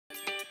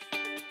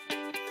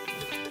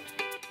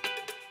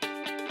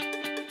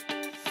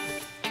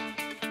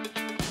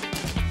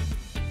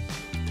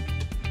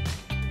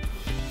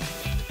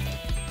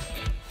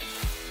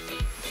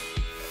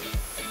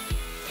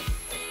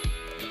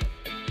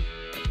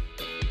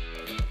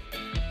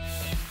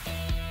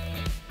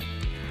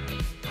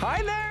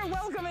Hi there,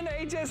 welcome into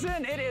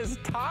HSN. It is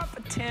Top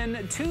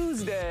 10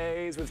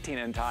 Tuesdays with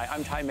Tina and Ty.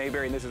 I'm Ty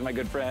Mayberry and this is my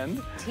good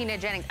friend Tina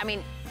Jennings. I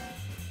mean,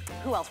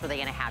 who else were they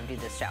gonna have do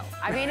this show?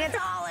 I mean, it's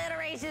all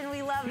iteration,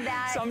 we love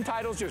that. Some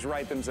titles just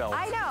write themselves.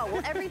 I know,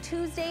 well, every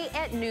Tuesday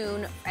at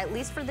noon, at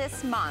least for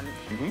this month,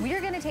 we are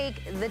gonna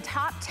take the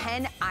top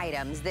 10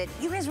 items that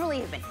you guys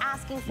really have been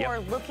asking for,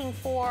 looking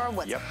for,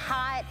 what's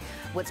hot,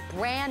 what's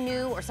brand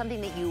new, or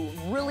something that you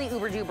really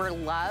uber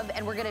duper love,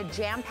 and we're gonna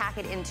jam pack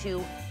it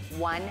into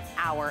 1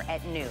 hour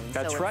at noon.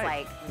 That's so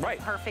right. It's like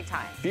the perfect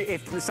time.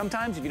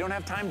 Sometimes if you don't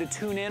have time to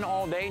tune in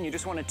all day and you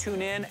just want to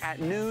tune in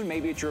at noon,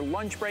 maybe it's your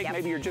lunch break,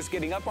 maybe you're just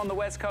getting up on the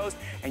West Coast,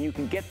 and you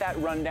can get that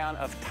rundown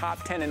of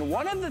top 10. And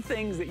one of the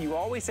things that you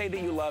always say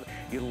that you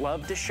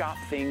love to shop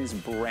things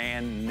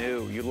brand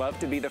new. You love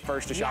to be the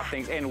first to shop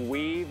things, and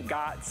we've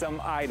got some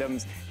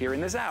items here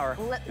in this hour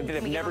that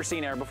have never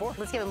seen air before.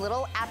 Let's give them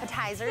little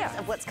appetizers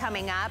of what's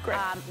coming up.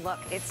 Look,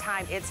 it's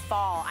time, it's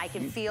fall. I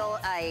can feel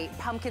a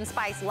pumpkin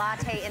spice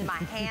latte in my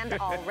hand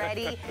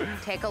already.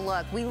 Take a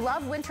look. We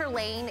love Winter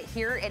Lane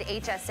here at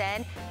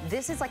HSN.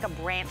 This is like a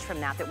branch from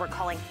that we're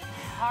calling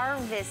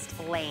Harvest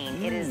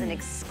Lane. It is an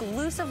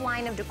exclusive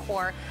line of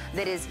decor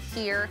that is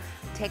here.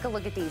 Take a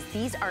look at these.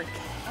 These are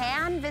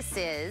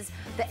canvases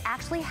that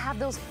actually have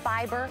those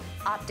fiber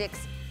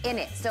optics in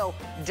it. So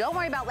don't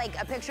worry about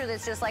like a picture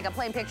that's just like a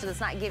plain picture that's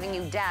not giving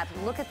you depth.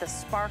 Look at the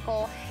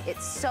sparkle.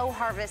 It's so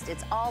harvest.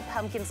 It's all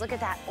pumpkins. Look at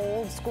that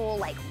old school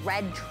like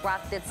red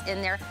truck that's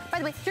in there. By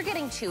the way, you're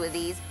getting 2 of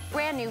these.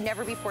 Brand new,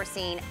 never before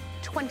seen.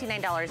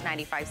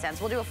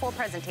 $29.95. We'll do a full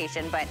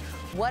presentation, but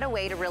what a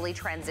way to really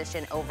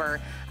transition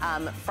over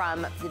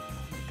from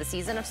the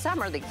season of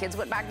summer. The kids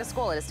went back to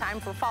school. It is time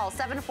for fall.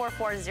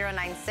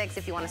 744-096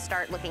 if you want to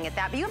start looking at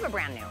that. But you have a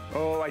brand new.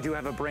 Oh, I do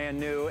have a brand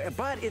new,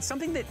 but it's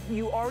something that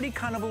you already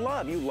kind of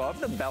love. You love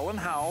the Bell &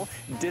 Howell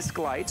disc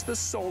lights, the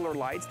solar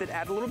lights that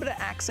add a little bit of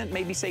accent,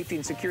 maybe safety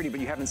and security, but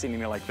you haven't seen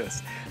anything like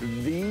this.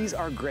 These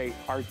are great,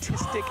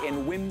 artistic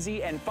and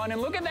whimsy and fun. And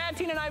look at that,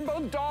 Tina and I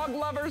both dog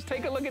lovers.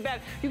 Take a look at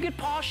that. You get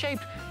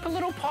paw-shaped, put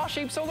little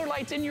paw-shaped solar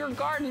lights in your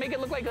garden. Make it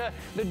look like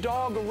the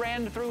dog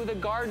ran through the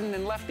garden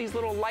and left these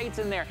little lights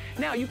in there.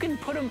 Now, you can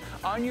put them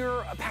on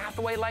your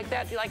pathway like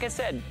that. Like I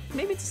said,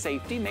 maybe it's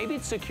safety, maybe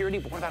it's security,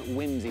 but what about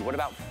whimsy? What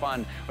about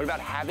fun? What about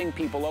having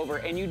people over?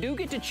 And you do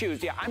get to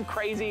choose. Yeah, I'm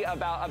crazy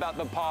about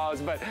the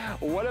paws, but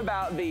what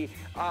about the,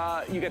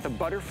 you get the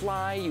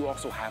butterfly, you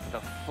also have the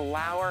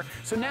flower.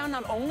 So now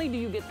not only do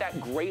you get that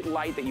great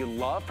light that you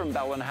love from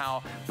Bell &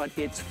 Howell, but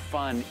it's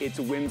fun, it's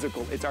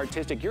whimsical, it's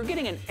artistic. You're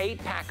getting an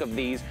 8-pack of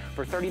these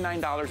for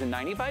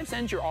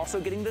 $39.95. You're also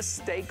getting the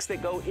stakes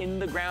that go in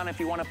the ground if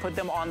you want to put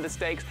them on the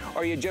stakes,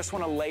 or you just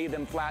want to lay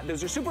them flat.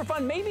 Those are super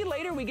fun. Maybe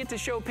later we get to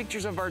show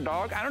pictures of our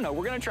dog. I don't know.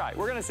 We're going to try.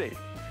 We're going to see.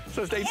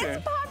 So stay tuned.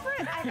 It's paw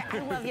print. I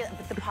love you.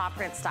 But the paw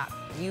print, stop.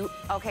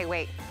 Okay,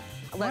 wait.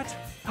 Look. What?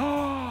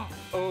 Oh,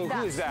 who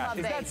is that?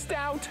 Is that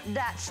Stout?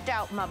 That's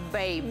Stout, my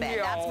baby.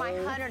 Yo. That's my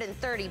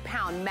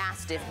 130-pound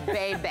Mastiff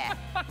baby.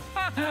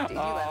 Dude, you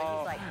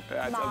love it. He's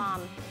like,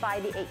 Mom,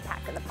 buy the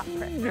 8-pack of the paw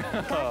print.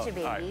 Gotcha,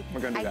 baby. Right,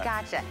 we're gonna do that. I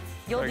gotcha.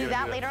 You'll do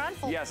that later on?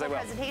 Full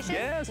presentation?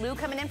 Yes. Lou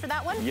coming in for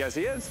that one? Yes,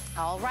 he is.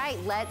 All right,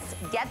 let's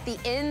get the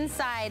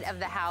inside of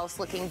the house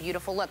looking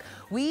beautiful. Look,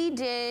 we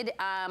did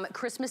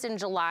Christmas in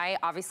July,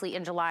 obviously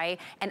in July,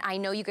 and I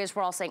know you guys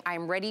were all saying,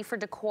 I'm ready for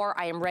decor,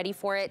 I am ready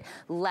for it.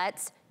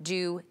 Let's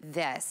do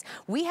this.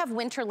 We have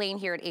Winter Lane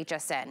here at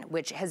HSN,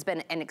 which has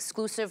been an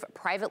exclusive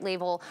private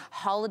label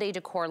holiday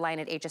decor line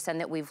at HSN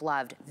that we've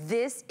loved.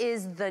 This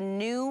is the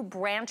new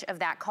branch of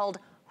that called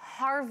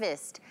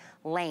Harvest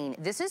Lane.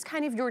 This is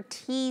kind of your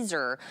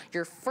teaser,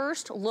 your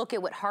first look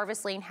at what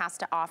Harvest Lane has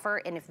to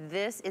offer. And if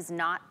this is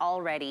not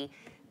already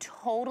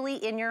totally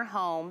in your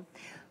home,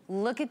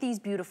 look at these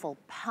beautiful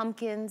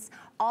pumpkins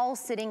all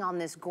sitting on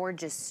this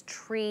gorgeous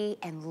tree,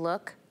 and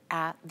look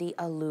at the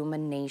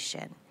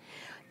illumination.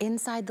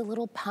 Inside the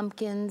little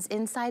pumpkins,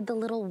 inside the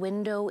little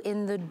window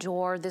in the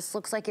door, this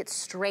looks like it's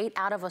straight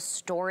out of a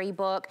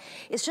storybook.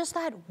 It's just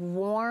that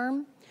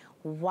warm,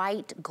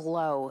 white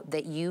glow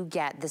that you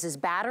get. This is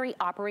battery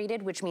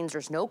operated, which means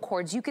there's no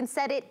cords. You can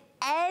set it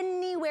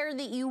anywhere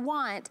that you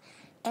want,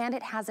 and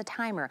it has a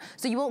timer.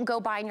 So you won't go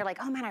by and you're like,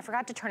 oh man, I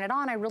forgot to turn it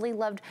on. I really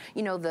loved,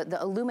 you know,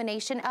 the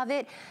illumination of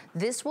it.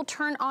 This will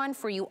turn on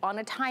for you on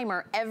a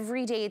timer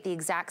every day at the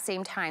exact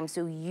same time,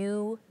 so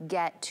you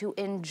get to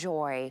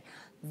enjoy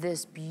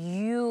this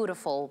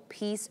beautiful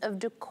piece of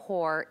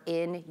decor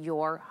in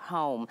your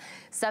home.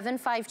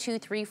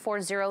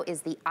 752340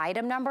 is the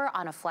item number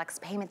on a flex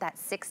payment.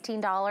 That's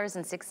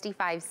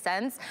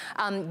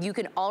 $16.65. You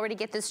can already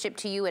get this shipped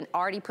to you and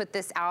already put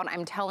this out.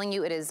 I'm telling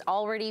you, it is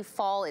already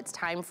fall. It's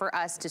time for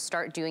us to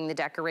start doing the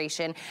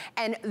decoration.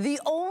 And the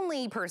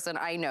only person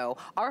I know,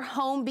 our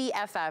home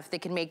BFF,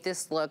 that can make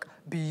this look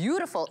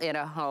beautiful in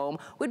a home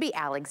would be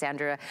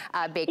Alexandra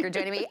Baker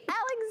joining me.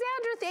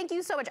 Alexandra, thank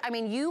you so much. I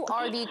mean, you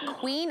are the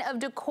queen of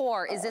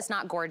decor. Is this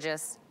not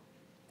gorgeous?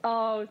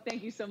 Oh,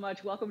 thank you so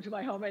much. Welcome to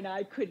my home, and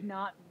I could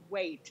not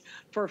wait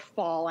for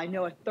fall. I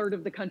know a third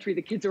of the country,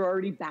 the kids are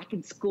already back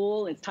in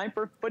school. It's time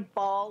for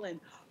football and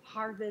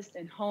Harvest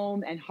and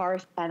Home and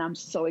Hearth, and I'm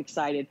so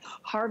excited.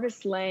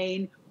 Harvest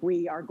Lane,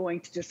 we are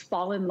going to just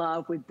fall in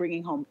love with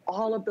bringing home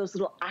all of those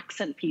little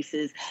accent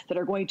pieces that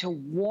are going to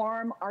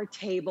warm our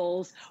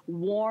tables,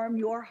 warm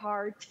your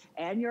heart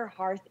and your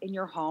hearth in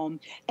your home.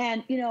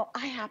 And, you know,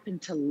 I happen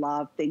to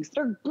love things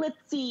that are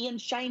glitzy and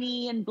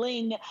shiny and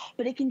bling,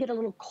 but it can get a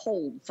little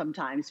cold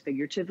sometimes,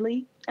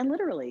 figuratively and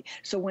literally.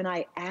 So when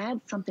I add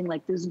something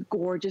like this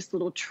gorgeous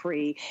little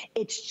tree,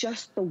 it's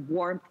just the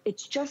warmth,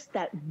 it's just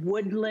that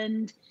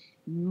woodland,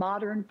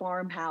 modern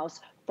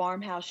farmhouse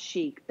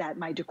chic that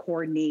my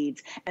decor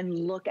needs.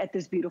 And look at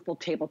this beautiful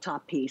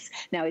tabletop piece.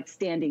 Now it's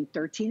standing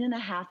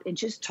 13.5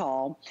 inches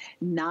tall,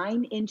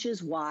 9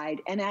 inches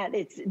wide, and at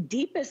its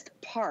deepest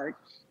part,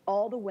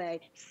 all the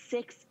way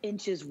 6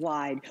 inches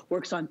wide.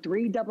 Works on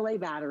 3 AA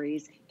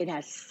batteries. It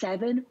has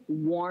 7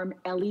 warm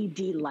LED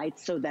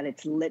lights so that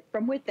it's lit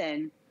from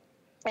within.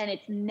 And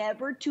it's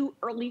never too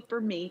early for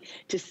me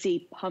to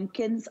see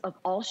pumpkins of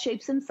all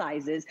shapes and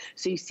sizes.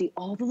 So you see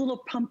all the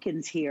little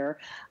pumpkins here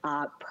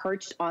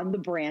perched on the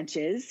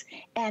branches.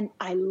 And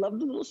I love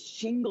the little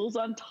shingles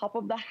on top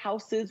of the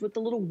houses with the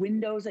little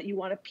windows that you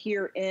want to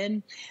peer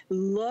in.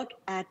 Look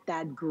at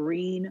that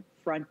green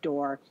front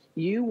door.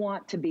 You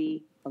want to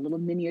be a little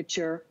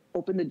miniature,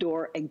 open the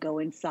door and go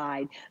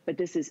inside. But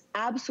this is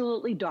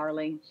absolutely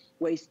darling,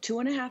 weighs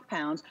 2.5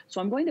 pounds.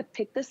 So I'm going to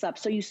pick this up.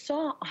 So you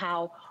saw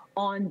how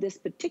on this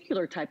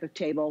particular type of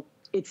table,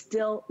 it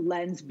still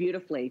lends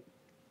beautifully.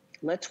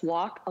 Let's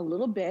walk a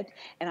little bit.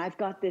 And I've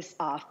got this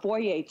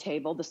foyer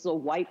table, this little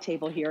white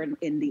table here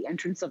in the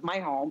entrance of my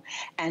home.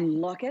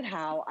 And look at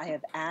how I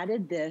have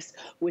added this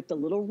with the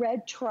little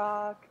red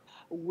truck,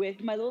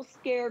 with my little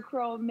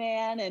scarecrow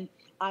man. And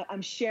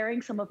I'm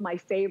sharing some of my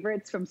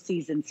favorites from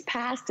seasons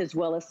past, as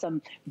well as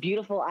some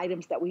beautiful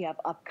items that we have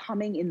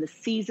upcoming in the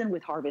season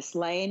with Harvest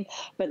Lane.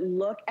 But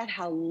look at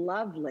how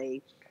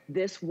lovely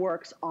this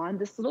works on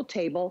this little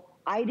table.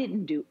 I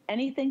didn't do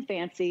anything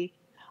fancy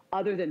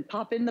other than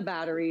pop in the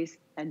batteries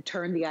and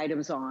turn the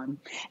items on.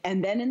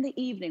 And then in the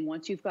evening,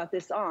 once you've got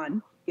this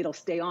on, it'll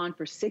stay on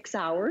for 6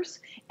 hours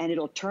and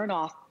it'll turn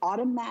off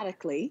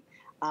automatically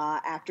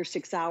after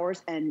 6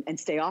 hours and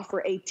stay off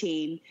for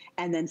 18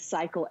 and then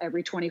cycle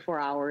every 24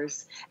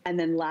 hours. And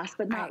then last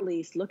but not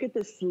least, look at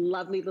this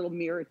lovely little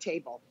mirror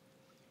table.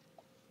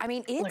 I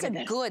mean, it's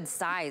a good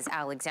size,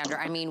 Alexandra.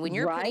 I mean, when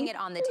you're putting it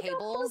on the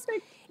tables,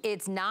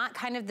 it's not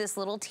kind of this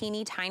little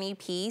teeny tiny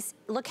piece.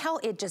 Look how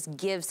it just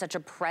gives such a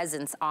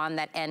presence on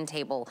that end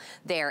table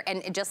there.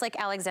 And just like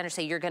Alexandra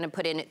said, you're gonna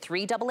put in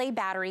 3 AA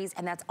batteries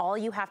and that's all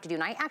you have to do.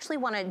 And I actually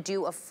wanna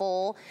do a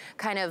full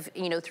kind of,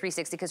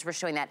 360 because we're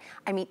showing that.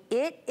 I mean,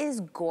 it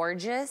is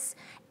gorgeous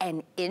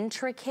and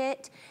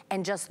intricate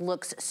and just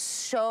looks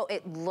so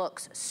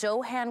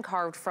hand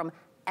carved from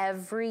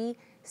every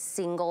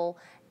single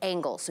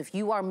angle. So if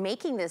you are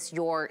making this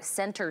your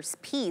center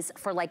piece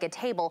for like a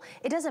table,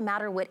 it doesn't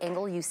matter what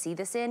angle you see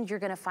this in, you're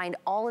gonna find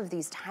all of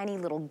these tiny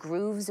little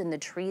grooves in the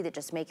tree that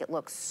just make it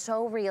look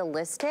so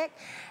realistic.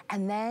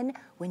 And then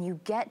when you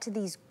get to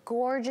these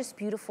gorgeous,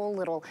 beautiful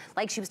little,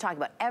 like she was talking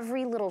about,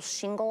 every little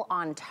shingle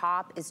on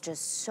top is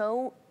just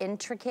so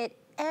intricate.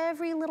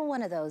 Every little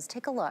one of those,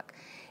 take a look.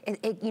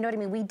 You know what I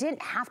mean? We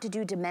didn't have to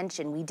do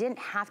dimension. We didn't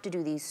have to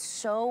do these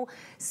so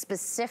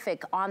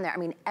specific on there. I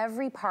mean,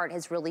 every part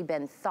has really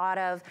been thought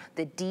of.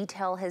 The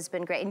detail has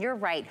been great. And you're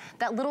right,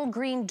 that little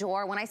green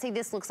door, when I say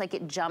this looks like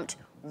it jumped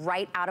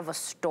right out of a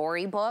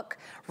storybook,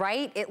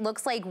 right? It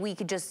looks like we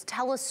could just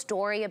tell a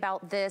story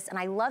about this. And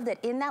I love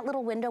that in that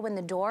little window in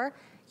the door,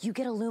 you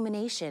get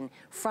illumination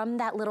from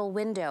that little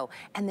window.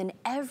 And then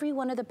every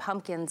one of the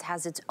pumpkins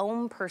has its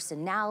own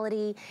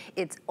personality,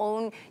 its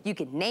own, you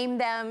could name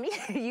them.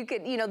 You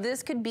could,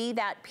 this could be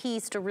that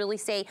piece to really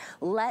say,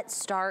 let's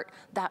start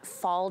that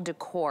fall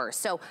decor.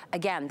 So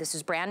again, this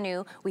is brand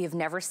new. We have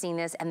never seen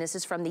this. And this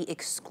is from the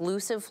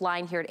exclusive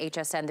line here at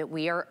HSN that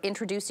we are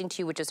introducing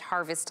to you, which is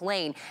Harvest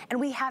Lane. And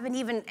we haven't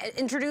even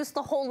introduced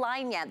the whole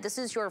line yet. This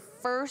is your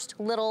first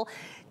little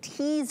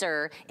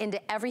teaser into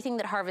everything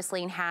that Harvest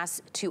Lane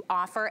has to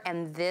offer,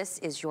 and this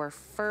is your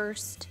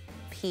first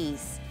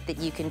piece that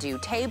you can do.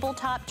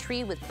 Tabletop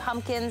tree with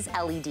pumpkins,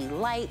 LED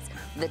lights,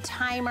 the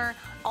timer.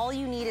 All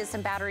you need is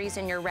some batteries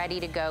and you're ready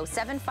to go.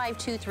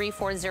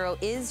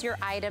 752340 is your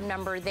item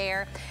number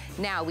there.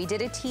 Now, we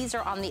did a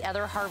teaser on the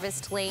other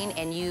Harvest Lane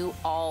and you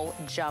all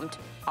jumped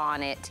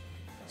on it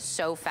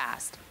so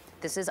fast.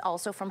 This is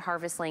also from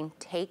Harvest Lane.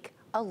 Take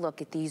a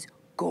look at these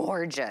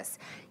gorgeous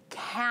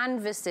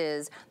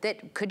canvases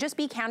that could just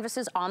be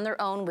canvases on their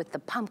own with the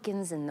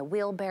pumpkins and the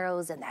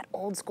wheelbarrows and that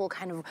old school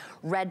kind of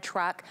red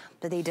truck,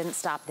 but they didn't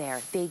stop there.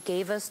 They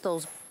gave us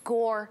those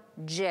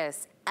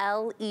gorgeous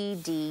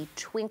LED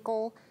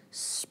twinkle,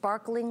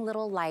 sparkling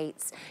little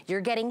lights.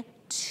 You're getting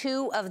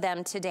 2 of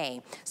them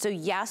today. So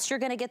yes, you're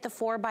gonna get the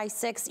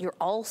 4x6. You're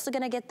also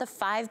gonna get the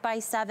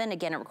 5x7.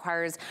 Again, it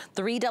requires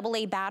 3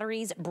 AA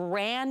batteries,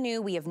 brand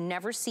new. We have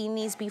never seen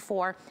these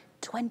before.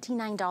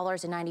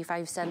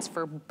 $29.95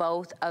 for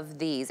both of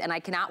these. And I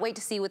cannot wait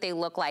to see what they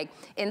look like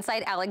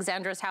inside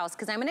Alexandra's house,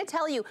 because I'm gonna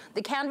tell you,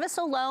 the canvas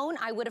alone,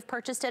 I would have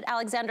purchased at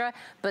Alexandra,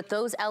 but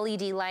those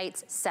LED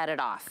lights set it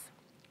off.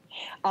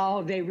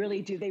 Oh, they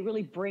really do. They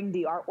really bring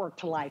the artwork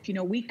to life. You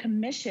know, we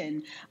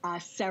commission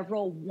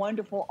several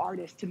wonderful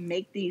artists to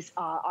make these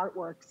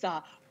artworks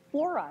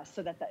for us,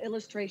 so that the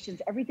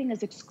illustrations, everything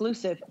is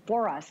exclusive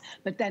for us,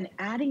 but then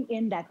adding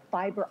in that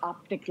fiber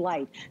optic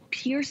light,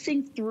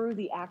 piercing through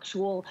the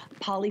actual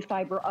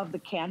polyfiber of the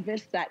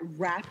canvas, that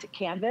wrapped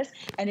canvas,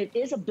 and it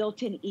is a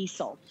built-in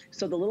easel.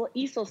 So the little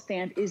easel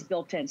stand is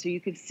built in. So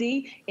you can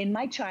see in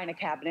my china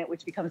cabinet,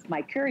 which becomes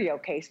my curio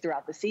case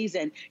throughout the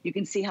season, you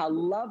can see how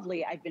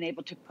lovely I've been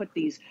able to put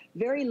these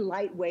very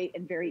lightweight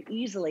and very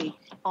easily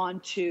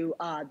onto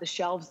the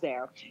shelves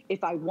there.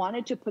 If I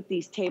wanted to put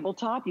these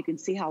tabletop, you can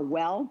see how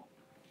well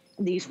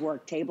these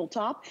work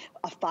tabletop,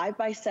 a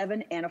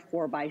 5x7 and a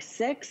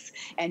 4x6.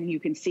 And you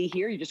can see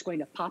here, you're just going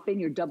to pop in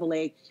your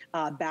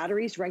AA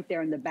batteries right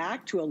there in the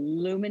back to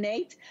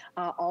illuminate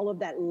all of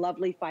that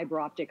lovely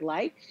fiber optic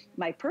light.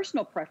 My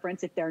personal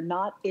preference, if they're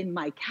not in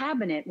my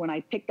cabinet, when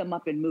I pick them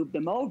up and move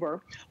them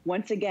over,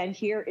 once again,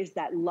 here is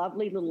that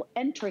lovely little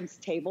entrance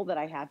table that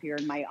I have here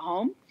in my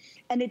home.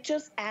 And it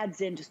just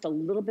adds in just a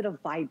little bit of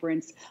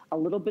vibrance, a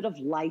little bit of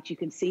light. You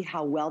can see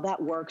how well that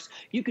works.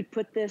 You could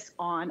put this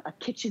on a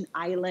kitchen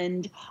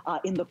island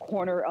in the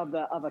corner of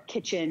a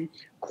kitchen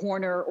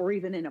corner, or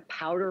even in a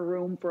powder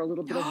room for a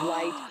little bit of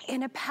light.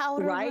 In a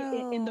powder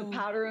room. In the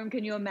powder room,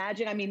 can you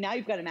imagine? I mean, now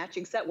you've got a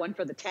matching set, one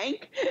for the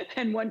tank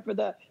and one for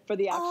the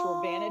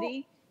actual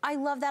vanity. I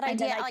love that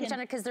idea,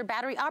 Alexandra, because they're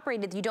battery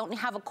operated. You don't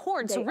have a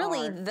cord. So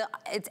really,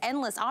 it's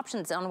endless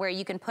options on where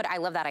you can put. I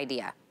love that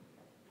idea.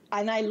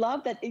 And I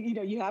love that, you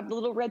know, you have the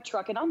little red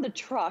truck, and on the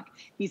truck,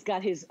 he's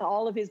got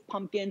all of his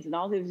pumpkins and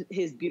all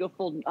his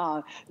beautiful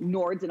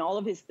Nords and all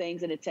of his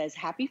things, and it says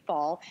Happy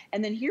Fall.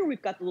 And then here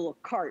we've got the little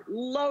cart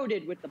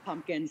loaded with the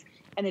pumpkins,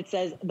 and it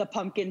says the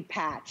pumpkin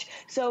patch.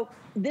 So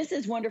this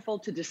is wonderful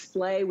to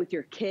display with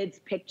your kids'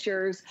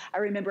 pictures. I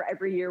remember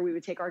every year we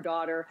would take our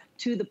daughter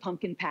to the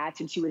pumpkin patch,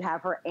 and she would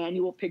have her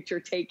annual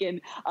picture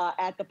taken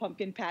at the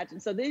pumpkin patch.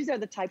 And so these are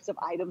the types of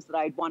items that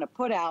I'd want to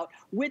put out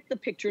with the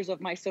pictures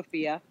of my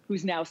Sophia,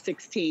 who's now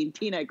 16.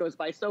 Tina, it goes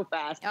by so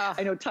fast. Oh.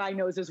 I know Ty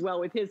knows as well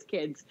with his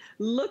kids.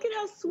 Look at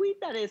how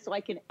sweet that is. So I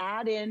can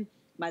add in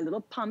my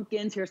little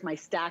pumpkins. Here's my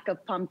stack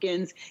of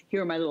pumpkins.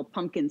 Here are my little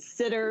pumpkin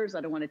sitters.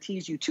 I don't want to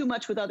tease you too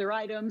much with other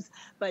items,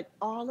 but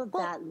all of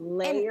that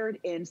layered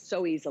in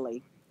so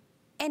easily.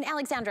 And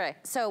Alexandra,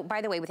 so by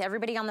the way, with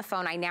everybody on the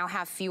phone, I now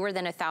have fewer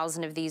than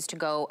 1,000 of these to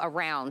go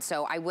around.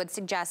 So I would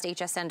suggest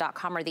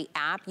hsn.com or the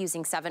app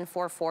using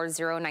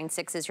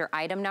 744096 as your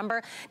item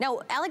number. Now,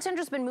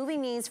 Alexandra's been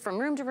moving these from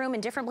room to room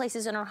in different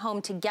places in her home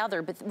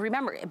together. But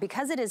remember,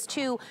 because it is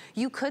two,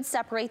 you could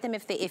separate them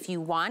if you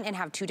want and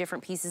have two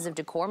different pieces of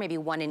decor, maybe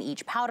one in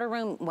each powder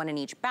room, one in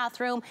each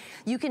bathroom.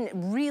 You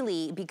can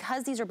really,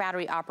 because these are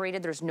battery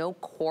operated, there's no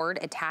cord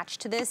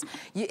attached to this.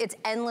 It's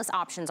endless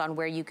options on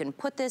where you can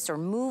put this or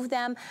move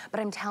them. But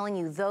I'm telling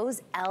you,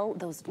 those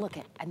look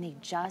at, and they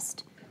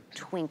just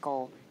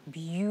twinkle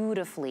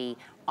beautifully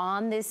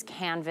on this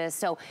canvas.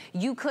 So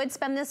you could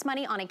spend this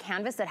money on a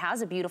canvas that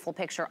has a beautiful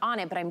picture on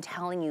it, but I'm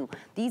telling you,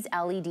 these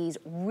LEDs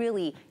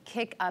really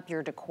kick up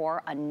your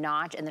decor a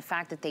notch, and the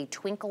fact that they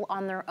twinkle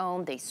on their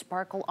own, they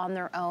sparkle on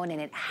their own,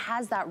 and it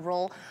has that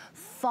real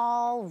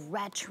fall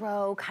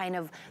retro kind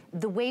of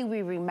the way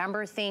we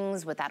remember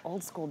things with that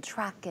old school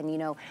truck and, you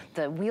know,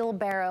 the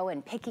wheelbarrow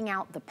and picking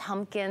out the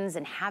pumpkins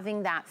and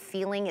having that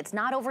feeling. It's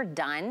not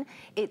overdone,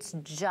 it's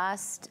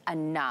just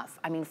enough.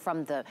 I mean,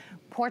 from the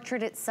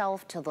portrait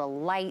itself to the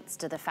lights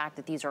to the fact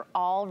that these are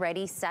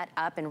already set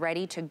up and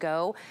ready to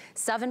go.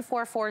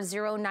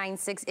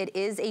 744096, it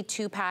is a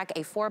 2-pack, a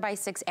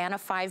 4x6 and a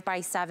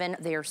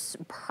 5x7. They're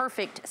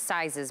perfect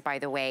sizes, by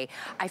the way.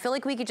 I feel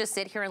like we could just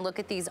sit here and look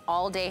at these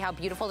all day, how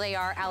beautiful they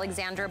are,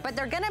 Alexandra, but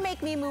they're gonna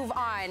make me move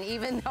on,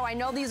 even though I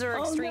know these are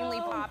extremely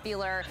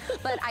popular,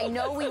 but I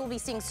know we will be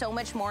seeing so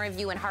much more of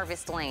you in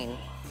Harvest Lane.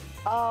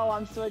 Oh,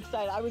 I'm so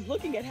excited. I was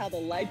looking at how the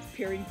light's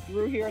peering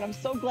through here, and I'm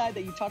so glad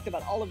that you talked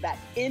about all of that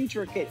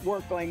intricate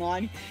work going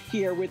on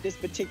here with this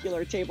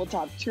particular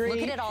tabletop tree.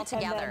 Look at it all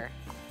together.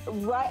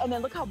 And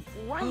then look how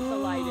bright the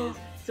light is.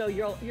 So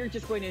you're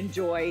just going to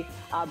enjoy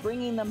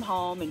bringing them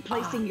home and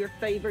placing your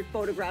favorite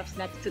photographs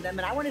next to them.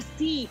 And I want to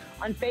see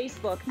on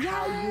Facebook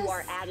how you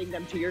are adding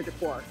them to your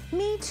decor.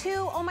 Me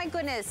too. Oh my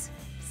goodness.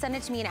 Send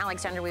it to me and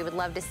Alexandra. We would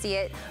love to see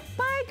it.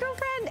 Bye,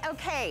 girlfriend.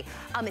 Okay.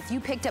 If you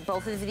picked up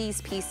both of these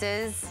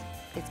pieces,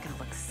 it's gonna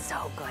look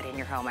so good in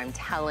your home, I'm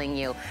telling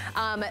you.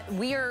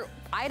 We are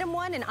item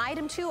 1 and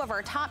item 2 of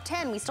our top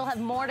 10. We still have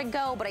more to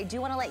go, but I do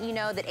wanna let you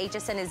know that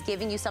HSN is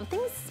giving you something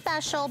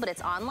special, but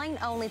it's online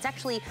only. It's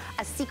actually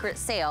a secret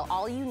sale.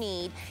 All you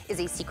need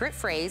is a secret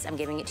phrase. I'm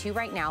giving it to you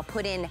right now.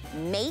 Put in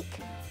make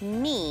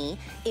me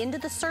into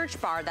the search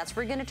bar. That's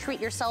where you're gonna treat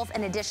yourself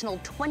an additional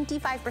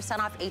 25%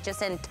 off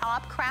HSN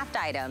top craft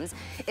items.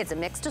 It's a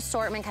mixed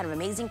assortment, kind of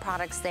amazing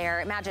products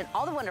there. Imagine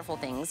all the wonderful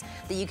things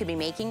that you could be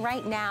making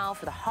right now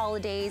for the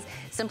holidays.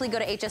 Simply go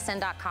to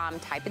hsn.com,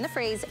 type in the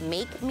phrase,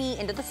 make me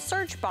into the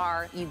search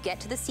bar. You get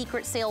to the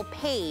secret sale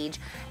page,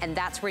 and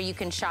that's where you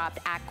can shop,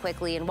 act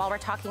quickly. And while we're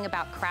talking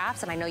about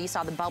crafts, and I know you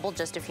saw the bubble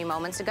just a few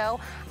moments ago,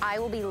 I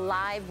will be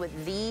live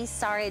with the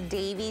Sarah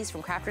Davies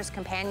from Crafter's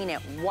Companion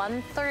at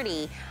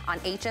 1:30 on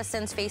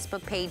HSN's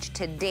Facebook page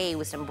today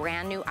with some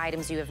brand new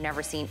items you have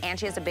never seen, and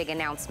she has a big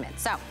announcement.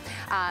 So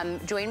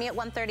join me at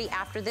 1:30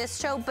 after this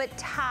show. But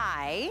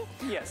Ty,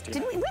 yes,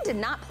 we did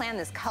not plan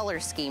this color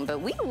scheme, but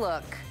we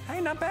look,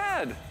 hey, not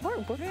bad.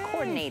 We're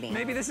coordinating.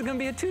 Maybe this is gonna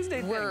be a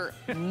Tuesday thing. We're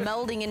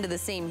melding into the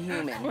same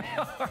human. We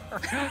are.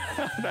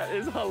 That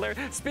is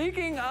hilarious.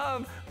 Speaking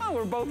of, well,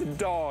 we're both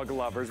dog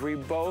lovers. We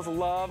both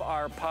love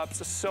our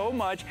pups so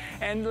much.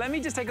 And let me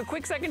just take a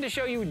quick second to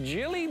show you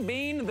Jilly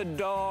Bean the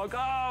dog.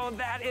 Oh,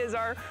 that is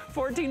our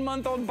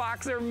 14-month-old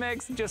boxer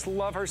mix. Just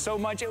love her so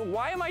much.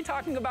 Why am I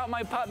talking about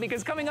my pup?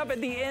 Because coming up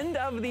at the end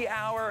of the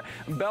hour,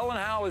 Bell &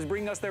 Howell is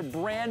bringing us their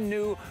brand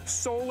new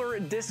solar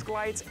disc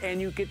lights,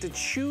 and you get to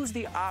choose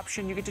the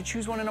option. You get to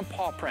choose one in a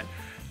paw print.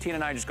 Tina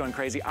and I are just going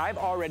crazy. I've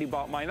already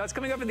bought mine. That's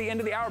coming up at the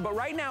end of the hour. But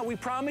right now, we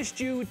promised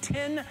you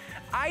 10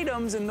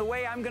 items, and the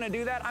way I'm going to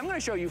do that, I'm going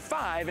to show you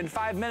 5 in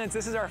 5 minutes.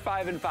 This is our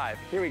 5 in 5.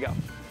 Here we go.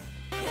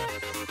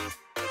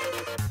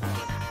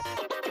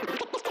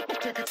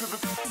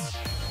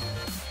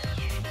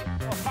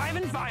 Well, 5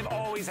 in 5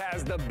 always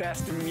has the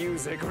best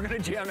music. We're gonna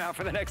jam out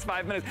for the next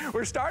 5 minutes.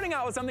 We're starting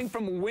out with something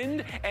from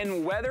Wind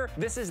and Weather.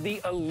 This is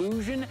the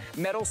Illusion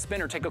Metal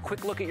Spinner. Take a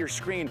quick look at your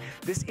screen.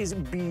 This is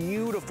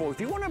beautiful.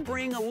 If you wanna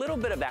bring a little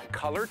bit of that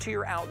color to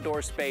your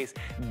outdoor space,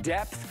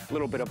 depth, a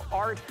little bit of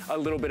art, a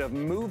little bit of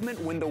movement,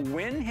 when the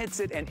wind hits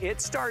it and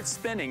it starts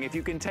spinning, if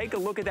you can take a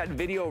look at that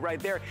video right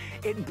there,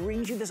 it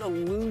brings you this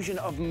illusion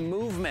of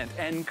movement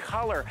and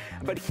color.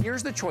 But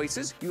here's the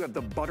choices. You have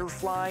the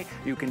butterfly,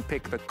 you can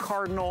pick the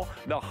cardinal,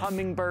 the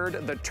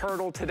hummingbird, the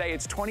turtle. Today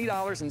it's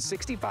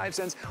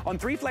 $20.65 on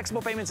 3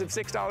 flexible payments of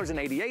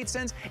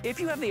 $6.88. If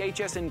you have the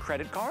HSN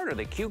credit card or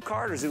the Q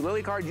card or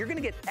Zulily card, you're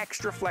gonna get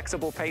extra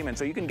flexible payments.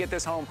 So you can get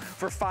this home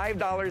for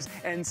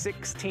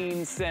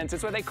 $5.16.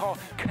 It's what they call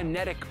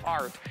kinetic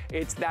art.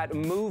 It's that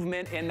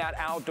movement in that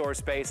outdoor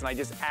space, and I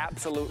just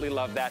absolutely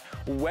love that.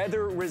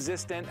 Weather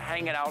resistant,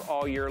 hanging out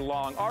all year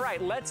long. All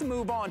right, let's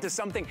move on to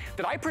something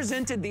that I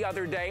presented the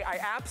other day. I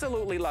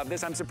absolutely love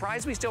this. I'm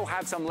surprised we still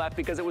have some left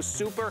because it was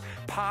super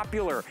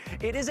popular.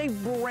 It is a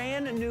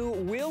brand new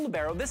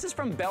wheelbarrow. This is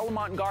from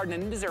Belmont Garden,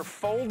 and it is their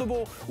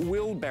foldable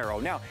wheelbarrow.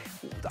 Now,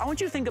 I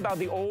want you to think about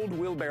the old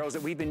wheelbarrows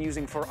that we've been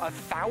using for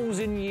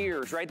 1,000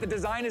 years, right? The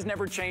design has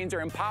never changed.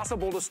 They're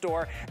impossible to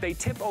store. They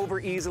tip over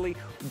easily.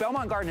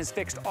 Belmont Garden has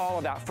fixed all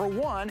of that. For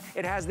one,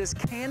 it has this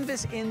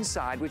canvas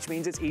inside, which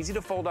means it's easy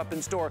to fold up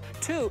and store.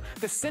 2,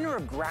 the center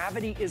of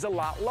gravity is a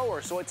lot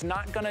lower, so it's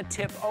not gonna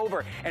tip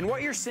over. And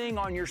what you're seeing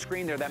on your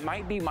screen there, that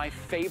might be my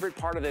favorite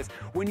part of this.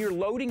 When you're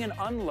loading and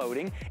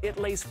unloading, it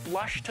lays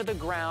flush to the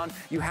ground.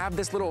 You have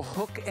this little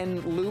hook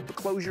and loop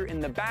closure in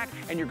the back,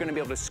 and you're gonna be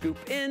able to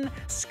scoop in,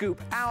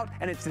 scoop out,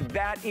 and it's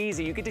that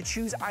easy. You get to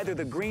choose either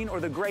the green or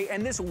the gray.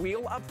 And this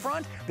wheel up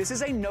front, this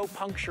is a no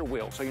puncture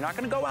wheel. So you're not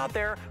gonna go out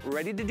there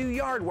ready to do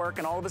yard work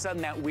and all of a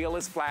sudden that wheel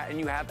is flat and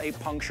you have a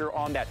puncture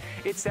on that.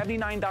 It's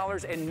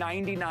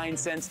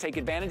 $79.99. Take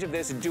advantage of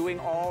this, doing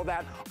all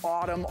that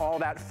autumn, all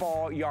that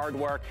fall yard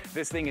work.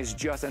 This thing is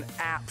just an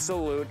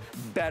absolute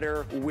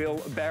better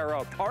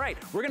wheelbarrow. All right,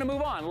 we're gonna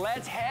move on.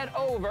 Let's head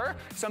over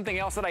something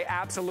else that I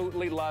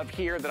absolutely love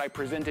here that I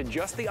presented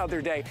just the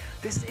other day.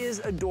 This is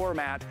a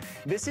doormat.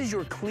 This is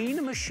your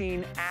Clean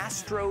Machine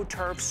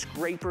AstroTurf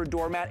Scraper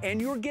doormat,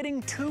 and you're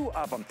getting 2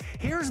 of them.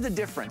 Here's the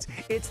difference.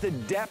 It's the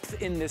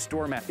depth in this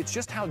doormat. It's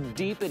just how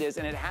deep it is,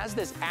 and it has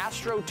this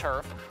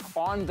AstroTurf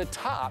on the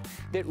top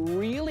that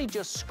really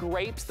just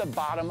scrapes the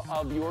bottom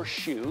of your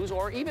shoes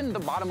or even the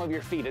bottom of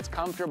your feet. It's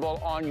comfortable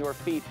on your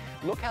feet.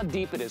 Look how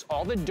deep it is.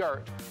 All the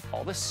dirt,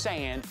 all the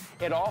sand,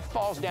 it all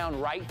falls down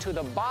right to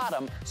the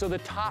bottom so the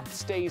top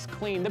stays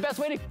clean. The best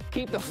way to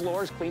keep the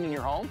floors clean in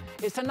your home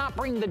is to not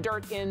bring the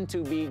dirt in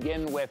to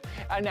begin with.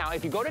 Now,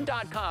 if you go to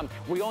 .com,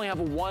 we only have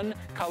 1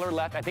 color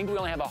left. I think we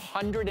only have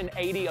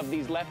 180 of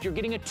these left. You're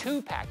getting a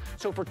 2-pack.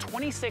 So for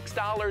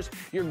 $26,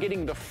 you're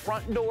getting the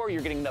front door,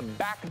 you're getting the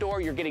back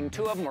door, you're getting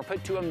 2 of them, or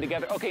put 2 of them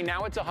together. Okay,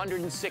 now it's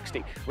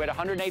 160. We had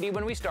 180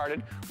 when we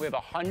started. We have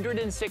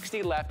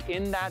 160 left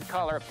in that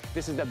color.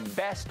 This is the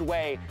best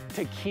way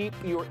to keep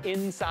your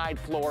inside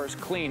floors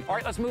clean. All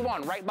right, let's move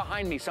on. Right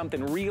behind me,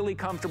 something really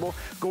comfortable.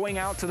 Going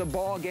out to the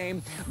ball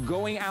game,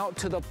 going out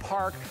to the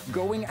park,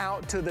 going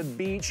out to the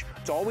beach.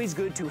 It's always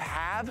good to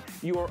have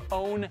your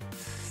own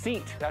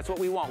seat. That's what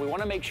we want. We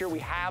want to make sure we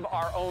have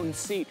our own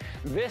seat.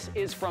 This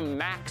is from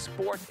Max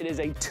Sports. It is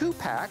a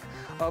 2-pack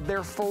of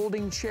their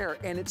folding chair,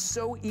 and it's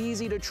so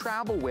easy to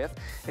travel with.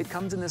 It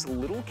comes in this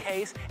little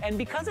case, and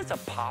because it's a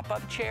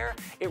pop-up chair,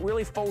 it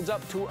really folds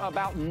up to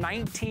about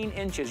 19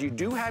 inches. You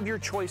do have your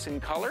choice in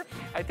color.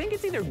 I think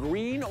it's either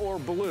green or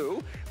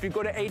blue. If you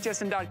go to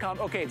hsn.com,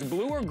 okay, it's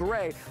blue or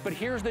gray, but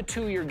here's the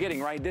two you're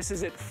getting, right? This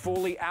is it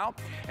fully out,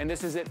 and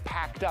this is it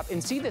packed up.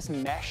 And see this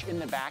mesh in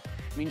the back?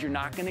 It means you're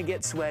not gonna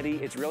get sweaty.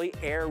 It's really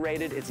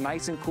aerated. It's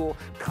nice and cool.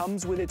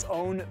 Comes with its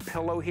own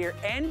pillow here.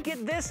 And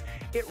get this,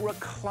 it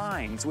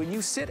reclines. When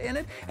you sit in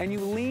it and you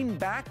lean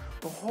back,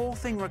 the whole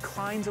thing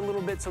reclines a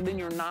little bit, so then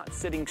you're not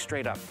sitting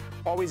straight up.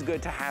 Always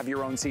good to have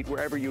your own seat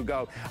wherever you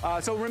go.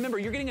 So remember,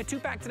 you're getting a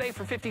 2-pack today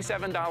for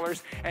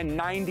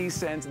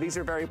 $57.90. These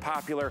are very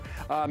popular.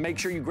 Make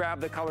sure you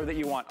grab the color that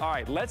you want. All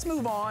right, let's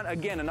move on.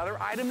 Again,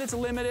 another item that's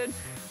limited.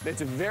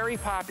 It's very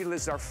popular.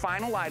 This is our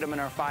final item in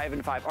our 5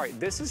 and 5. All right,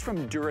 this is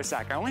from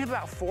Durasac. I only have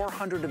about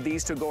 400 of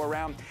these to go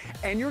around,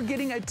 and you're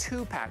getting a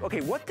 2-pack.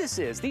 Okay, what this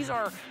is, these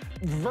are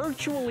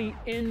virtually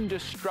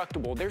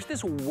indestructible. There's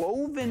this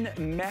woven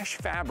mesh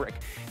fabric,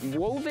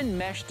 woven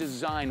mesh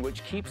design,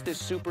 which keeps this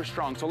super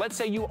strong. So let's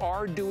say you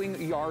are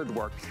doing yard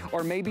work,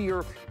 or maybe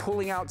you're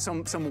pulling out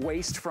some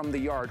waste from the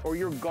yard, or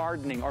you're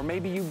gardening, or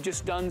maybe you've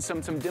just done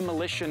some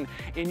demolition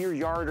in your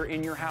yard or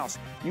in your house.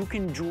 You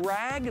can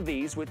drag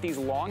these with these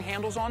long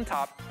handles on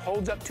top,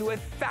 holds up to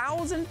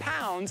 1,000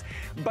 pounds,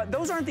 but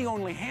those aren't the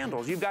only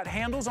handles. You've got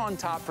handles on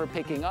top for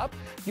picking up.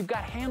 You've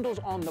got handles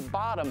on the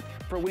bottom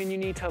for when you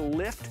need to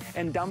lift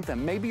and dump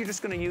them. Maybe you're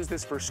just gonna use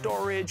this for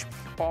storage,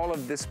 all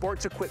of the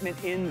sports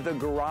equipment in the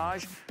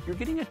garage. You're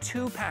getting a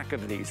 2-pack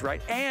of these,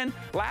 right? And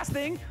last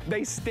thing,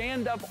 they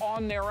stand up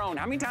on their own.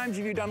 How many times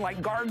have you done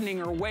like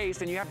gardening or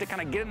waste and you have to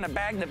kind of get in the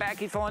bag and the bag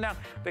keeps falling down?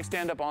 They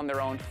stand up on their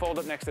own, fold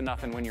up next to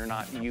nothing when you're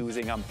not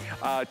using them.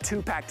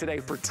 2-pack today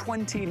for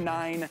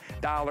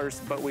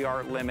 $29, but we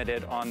are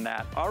limited on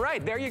that. All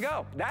right, there you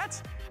go.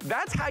 That's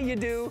how you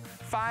do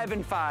 5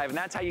 and 5, and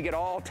that's how you get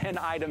all 10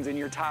 items in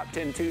your top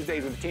 10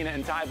 Tuesdays with Tina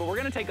and Ty. But we're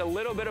gonna take a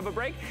little bit of a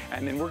break,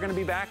 and then we're gonna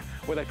be back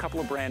with a couple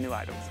of brand new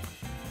items.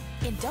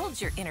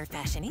 Indulge your inner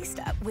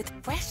fashionista with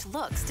fresh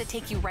looks to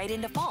take you right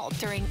into fall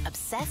during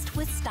Obsessed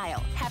with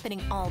Style,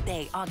 happening all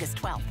day August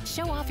 12th.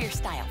 Show off your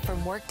style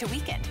from work to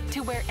weekend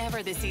to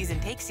wherever the season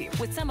takes you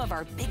with some of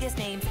our biggest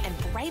names and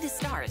brightest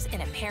stars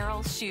in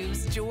apparel,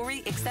 shoes,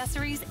 jewelry,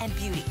 accessories, and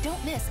beauty.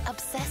 Don't miss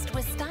Obsessed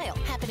with Style,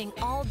 happening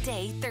all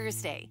day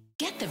Thursday.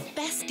 Get the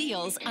best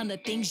deals on the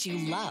things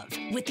you love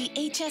with the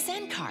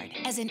HSN card.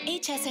 As an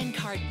HSN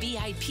card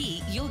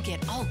VIP, you'll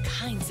get all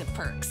kinds of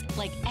perks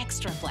like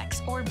Extra Flex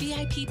or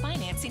VIP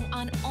financing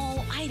on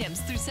all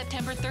items through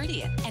September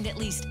 30th, and at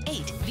least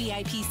 8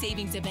 VIP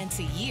savings events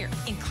a year.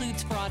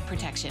 Includes fraud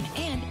protection,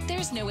 and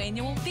there's no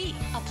annual fee.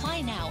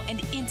 Apply now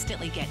and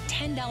instantly get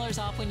 $10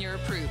 off when you're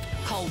approved.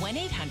 Call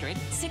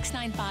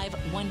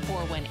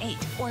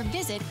 1-800-695-1418 or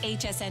visit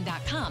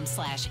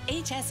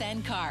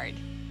hsn.com/HSN card.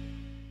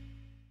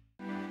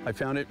 I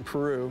found it in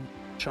Peru,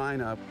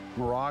 China,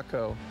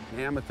 Morocco, an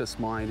amethyst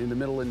mine in the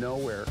middle of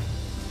nowhere.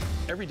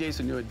 Every day's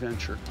a new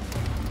adventure.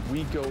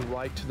 We go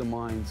right to the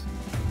mines.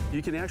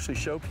 You can actually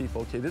show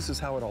people, okay, this is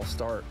how it all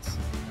starts.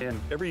 And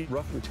every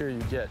rough material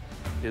you get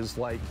is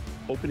like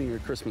opening a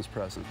Christmas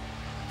present.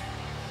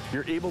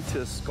 You're able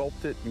to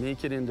sculpt it,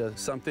 make it into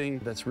something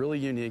that's really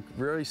unique,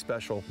 very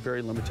special,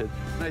 very limited.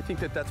 And I think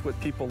that that's what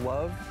people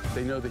love.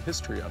 They know the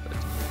history of it.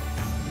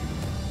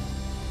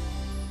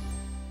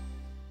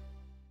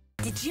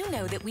 Did you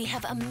know that we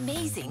have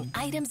amazing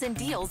items and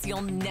deals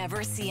you'll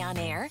never see on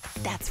air?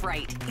 That's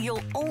right,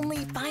 you'll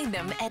only find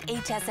them at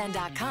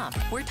hsn.com.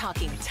 We're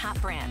talking top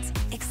brands,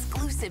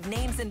 exclusive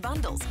names and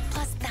bundles,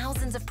 plus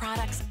thousands of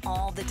products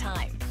all the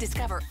time.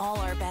 Discover all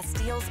our best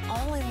deals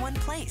all in one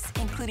place,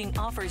 including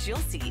offers you'll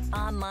see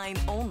online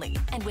only.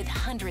 And with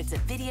hundreds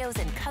of videos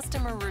and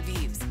customer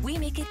reviews, we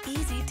make it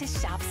easy to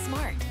shop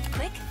smart.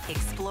 Click,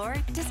 explore,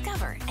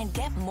 discover, and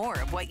get more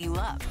of what you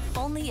love.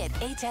 Only at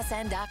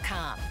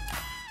hsn.com.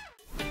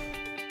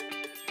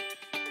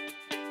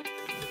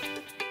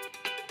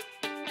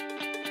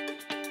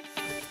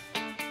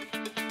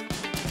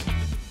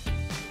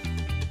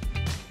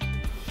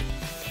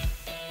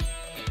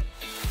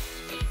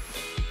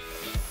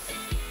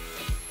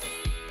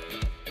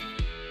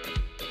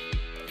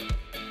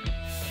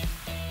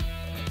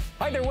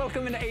 Hi there,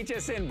 welcome into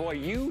HSN. Boy,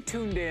 you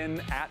tuned in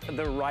at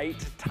the right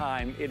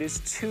time. It is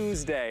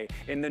Tuesday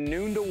in the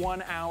noon to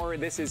 1 hour.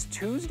 This is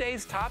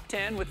Tuesday's Top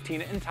 10 with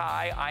Tina and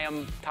Ty. I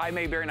am Ty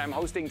Mayberry and I'm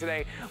hosting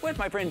today with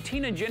my friend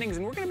Tina Jennings,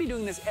 and we're gonna be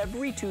doing this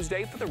every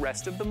Tuesday for the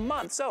rest of the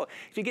month. So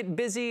if you get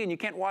busy and you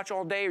can't watch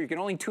all day, or you can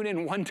only tune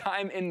in one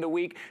time in the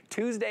week,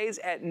 Tuesdays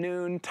at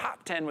noon,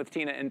 Top 10 with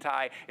Tina and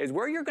Ty is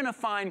where you're gonna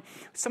find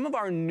some of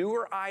our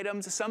newer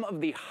items, some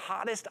of the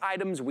hottest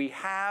items we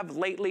have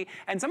lately,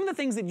 and some of the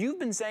things that you've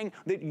been saying,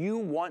 everything that you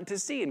want to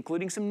see,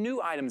 including some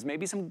new items,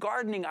 maybe some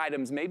gardening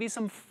items, maybe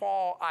some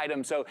fall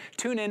items. So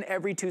tune in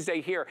every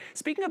Tuesday here.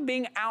 Speaking of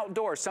being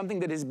outdoors, something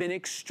that has been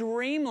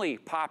extremely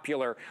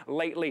popular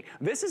lately,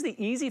 this is the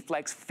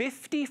EasyFlex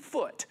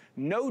 50-foot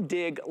no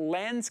dig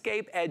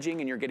landscape edging,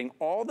 and you're getting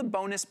all the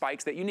bonus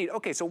spikes that you need.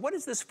 Okay, so what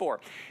is this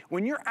for?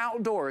 When you're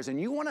outdoors and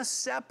you want to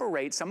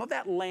separate some of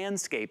that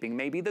landscaping,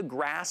 maybe the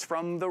grass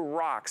from the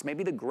rocks,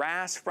 maybe the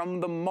grass from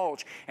the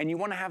mulch, and you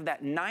want to have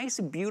that nice,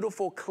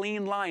 beautiful,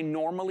 clean line.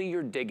 Normally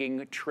you're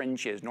digging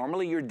trenches.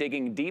 Normally you're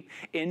digging deep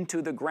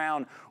into the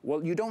ground.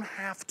 Well, you don't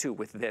have to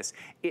with this.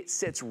 It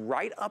sits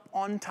right up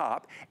on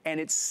top, and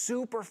it's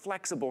super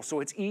flexible, so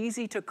it's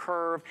easy to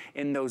curve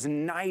in those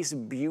nice,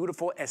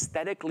 beautiful,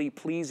 aesthetically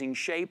pleasing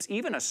shapes,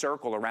 even a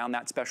circle around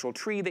that special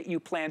tree that you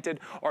planted,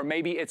 or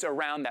maybe it's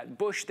around that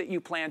bush that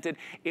you planted.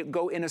 It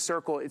go in a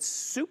circle. It's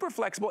super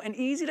flexible and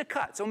easy to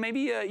cut. So maybe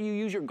you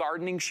use your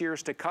gardening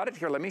shears to cut it.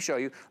 Here, let me show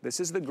you. This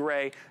is the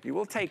gray. You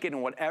will take it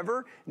in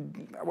whatever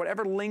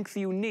length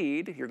you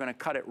need. You're going to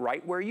cut it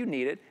right where you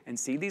need it. And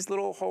see these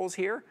little holes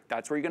here?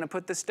 That's where you're going to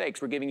put the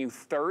stakes. We're giving you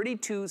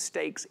 32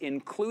 stakes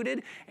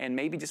included, and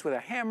maybe just with a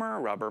hammer, a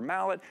rubber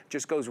mallet,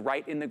 just goes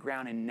right in the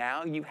ground, and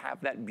now you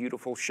have that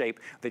beautiful shape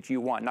that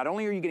you want. Not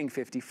only are you getting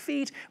 50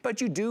 feet, but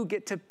you do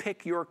get to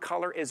pick your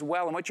color as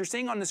well. And what you're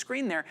seeing on the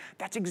screen there,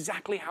 that's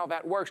exactly how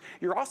that works.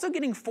 You're also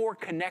getting 4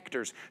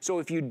 connectors. So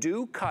if you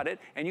do cut it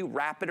and you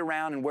wrap it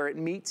around and where it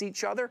meets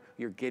each other,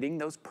 you're getting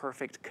those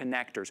perfect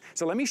connectors.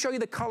 So let me show you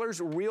the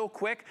colors real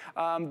quick.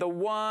 The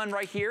one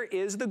right here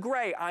is the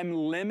gray. I'm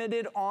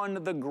limited on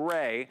the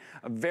gray,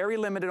 very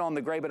limited on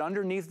the gray, but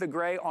underneath the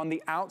gray on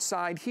the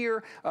outside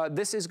here,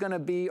 this is going to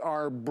be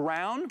our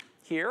brown.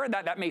 Here,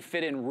 that may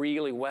fit in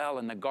really well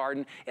in the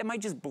garden. It might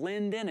just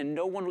blend in and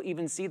no one will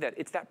even see that.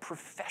 It's that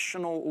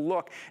professional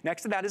look.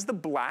 Next to that is the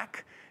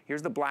black.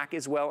 Here's the black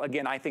as well.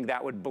 Again, I think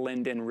that would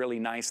blend in really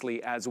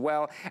nicely as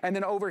well. And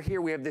then over here,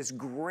 we have this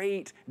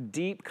great,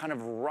 deep kind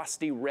of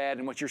rusty red.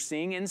 And what you're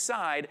seeing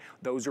inside,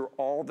 those are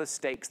all the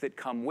stakes that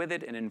come with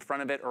it. And in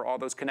front of it are all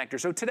those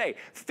connectors. So today,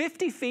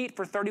 50 feet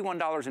for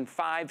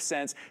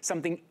 $31.05,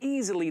 something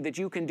easily that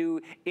you can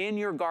do in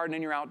your garden,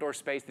 in your outdoor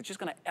space, that's just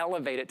going to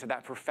elevate it to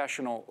that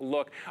professional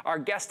look. Our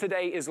guest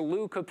today is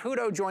Lou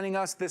Caputo joining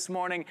us this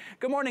morning.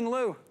 Good morning,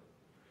 Lou.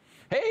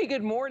 Hey,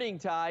 good morning,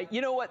 Ty.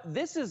 You know what?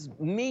 This is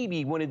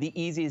maybe one of the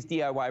easiest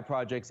DIY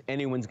projects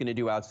anyone's going to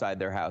do outside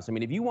their house. I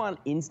mean, if you want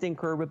instant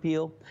curb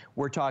appeal,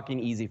 we're talking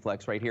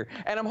EasyFlex right here.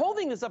 And I'm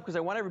holding this up because I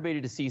want everybody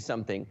to see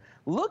something.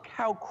 Look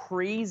how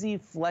crazy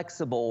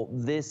flexible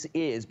this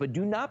is, but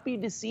do not be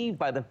deceived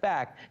by the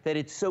fact that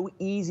it's so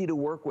easy to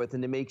work with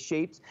and to make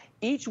shapes.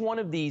 Each one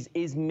of these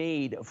is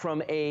made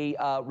from a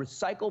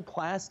recycled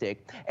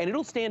plastic, and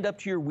it'll stand up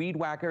to your weed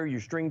whacker, your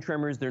string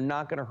trimmers. They're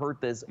not going to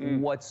hurt this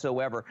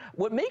whatsoever.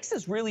 What makes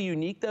this really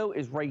unique, though,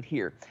 is right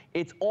here.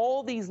 It's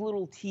all these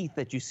little teeth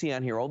that you see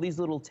on here, all these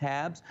little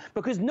tabs,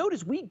 because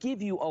notice we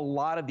give you a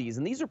lot of these,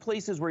 and these are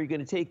places where you're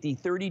going to take the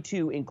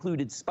 32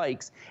 included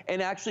spikes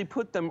and actually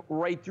put them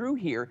right through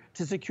here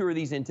to secure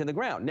these into the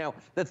ground. Now,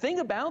 the thing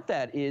about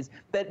that is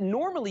that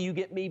normally you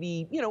get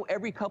maybe, you know,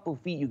 every couple of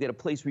feet you get a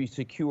place where you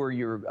secure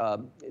your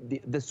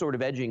this sort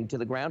of edging to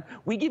the ground.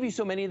 We give you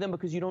so many of them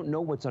because you don't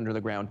know what's under the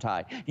ground,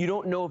 Ty. You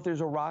don't know if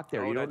there's a rock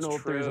there. You don't know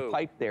if there's a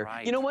pipe there.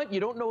 Right. You know what? You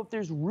don't know if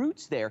there's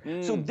roots there.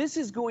 So this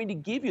is going to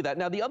give you that.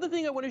 Now, the other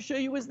thing I want to show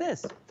you is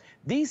this.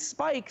 These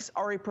spikes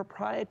are a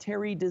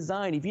proprietary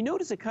design. If you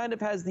notice, it kind of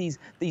has these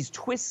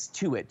twists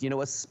to it, you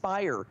know, a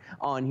spire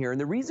on here. And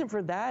the reason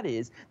for that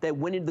is that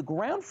when the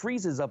ground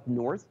freezes up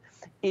north,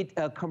 it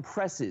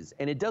compresses,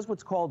 and it does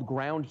what's called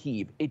ground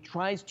heave. It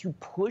tries to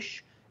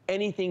push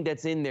anything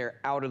that's in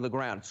there out of the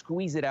ground,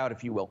 squeeze it out,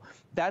 if you will.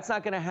 That's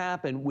not going to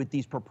happen with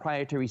these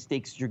proprietary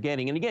stakes you're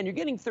getting. And again, you're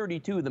getting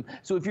 32 of them.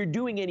 So if you're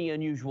doing any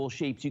unusual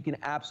shapes, you can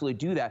absolutely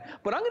do that.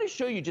 But I'm going to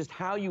show you just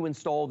how you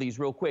install these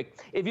real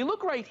quick. If you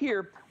look right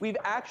here, we've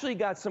actually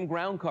got some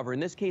ground cover. In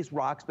this case,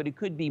 rocks, but it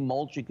could be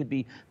mulch, it could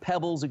be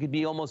pebbles, it could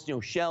be almost, you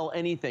know, shell,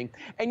 anything.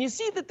 And you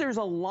see that there's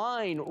a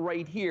line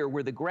right here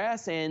where the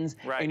grass ends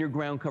and your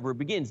ground cover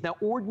begins. Now,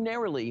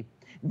 ordinarily,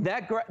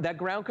 that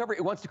ground cover,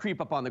 it wants to creep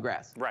up on the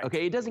grass. Right.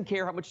 Okay, it doesn't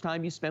care how much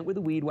time you spent with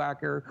a weed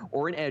whacker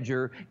or an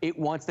edger. It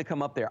wants to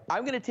come up there.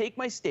 I'm going to take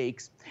my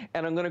stakes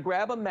and I'm going to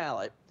grab a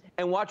mallet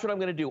and watch what I'm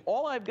going to do.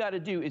 All I've got to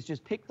do is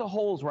just pick the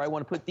holes where I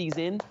want to put these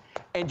in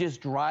and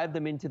just drive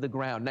them into the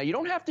ground. Now, you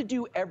don't have to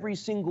do every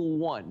single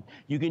one.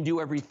 You can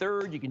do every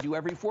third, you can do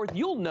every fourth.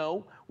 You'll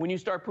know when you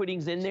start putting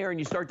these in there and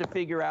you start to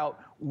figure out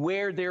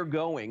where they're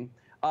going,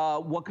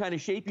 what kind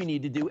of shape you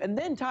need to do. And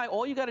then, Ty,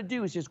 all you got to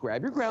do is just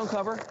grab your ground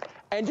cover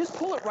and just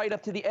pull it right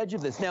up to the edge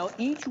of this. Now,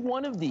 each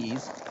one of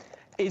these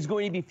is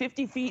going to be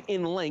 50 feet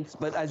in length,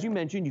 but as you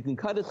mentioned, you can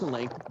cut it to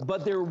length,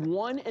 but they're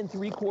 1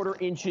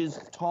 3/4 inches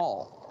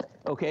tall.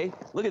 Okay,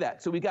 look at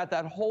that. So we got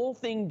that whole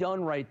thing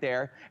done right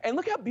there. And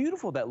look how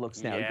beautiful that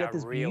looks now. Yeah, You've got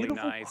this really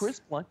beautiful, nice,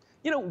 crisp line.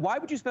 You know, why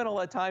would you spend all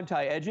that time,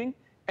 Ty, edging?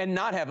 and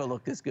not have it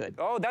look this good.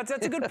 Oh, that's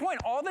a good point.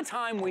 All the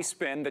time we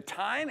spend, the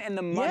time and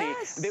the money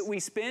that we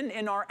spend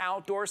in our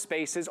outdoor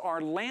spaces,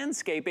 our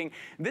landscaping,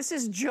 this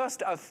is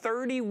just a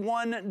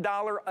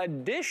 $31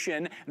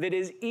 addition that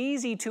is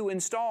easy to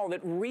install that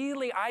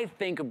really, I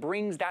think,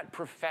 brings that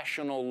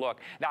professional look,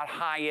 that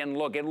high-end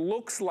look. It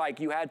looks like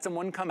you had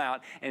someone come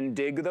out and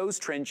dig those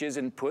trenches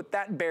and put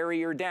that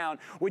barrier down,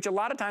 which a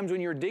lot of times when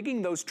you're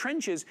digging those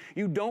trenches,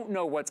 you don't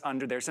know what's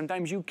under there.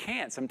 Sometimes you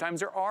can't. Sometimes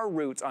there are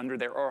roots under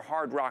there or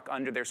hard rock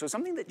under there. So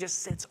something that just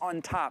sits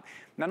on top.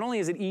 Not only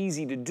is it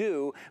easy to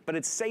do, but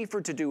it's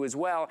safer to do as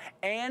well.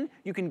 And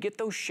you can get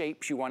those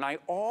shapes you want. I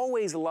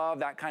always love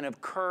that kind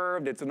of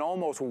curved, it's an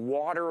almost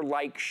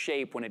water-like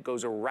shape when it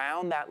goes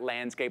around that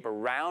landscape,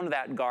 around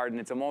that garden.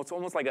 It's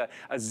almost like a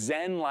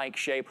Zen-like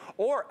shape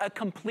or a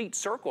complete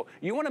circle.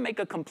 You want to make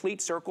a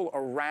complete circle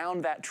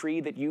around that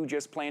tree that you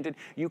just planted,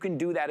 you can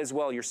do that as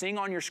well. You're seeing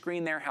on your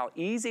screen there how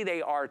easy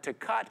they are to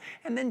cut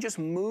and then just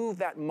move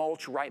that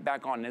mulch right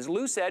back on. And as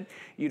Lou said,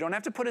 you don't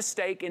have to put a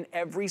stake in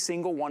every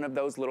single one of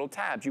those little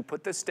tabs. You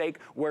put the stake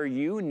where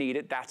you need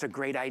it. That's a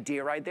great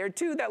idea right there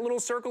too. That little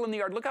circle in the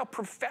yard. Look how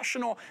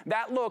professional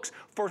that looks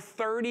for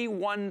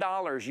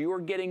 $31. You are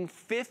getting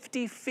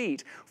 50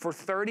 feet for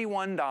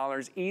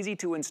 $31. Easy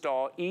to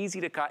install, easy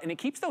to cut, and it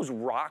keeps those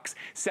rocks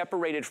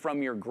separated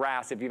from your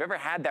grass. If you've ever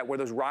had that where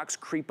those rocks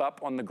creep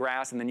up on the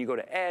grass and then you go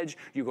to edge,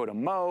 you go to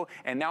mow,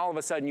 and now all of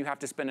a sudden you have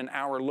to spend an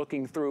hour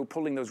looking through,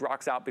 pulling those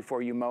rocks out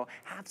before you mow.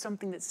 Have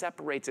something that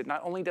separates it.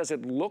 Not only does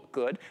it look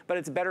good, but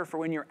it's better for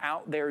when you're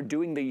out there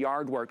doing the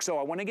yard work. So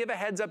I want to give a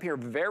heads up here.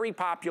 Very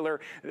popular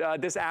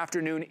this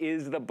afternoon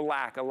is the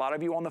black. A lot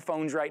of you on the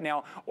phones right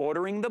now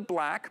ordering the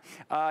black.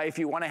 If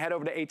you want to head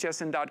over to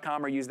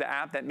hsn.com or use the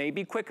app, that may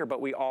be quicker,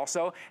 but we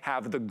also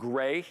have the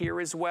gray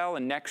here as well.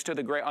 And next to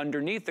the gray,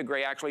 underneath the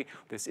gray, actually,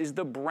 this is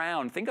the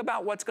brown. Think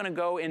about what's going to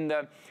go in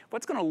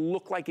what's going to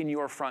look like in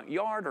your front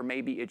yard, or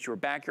maybe it's your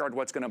backyard,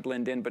 what's going to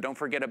blend in. But don't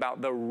forget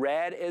about the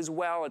red as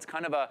well. It's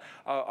kind of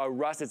a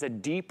rust. It's a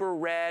deeper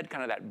red,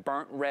 kind of that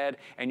burnt red,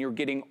 and you're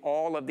getting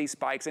all of these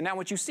spikes. And now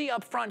what you see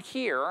up front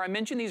here, I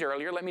mentioned these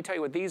earlier. Let me tell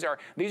you what these are.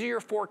 These are your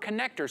 4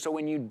 connectors. So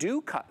when you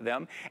do cut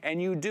them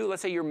and you do,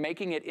 let's say you're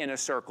making it in a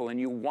circle and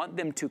you want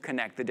them to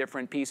connect the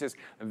different pieces,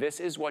 this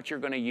is what you're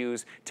going to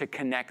use to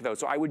connect those.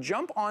 So I would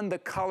jump on the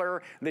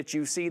color that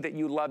you see that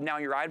you love now.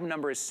 Your item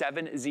number is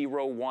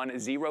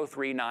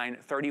 701039,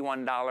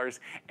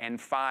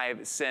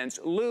 $31.05.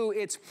 Lou,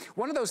 it's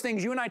one of those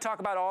things you and I talk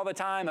about all the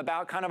time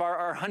about kind of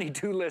our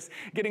honey-do list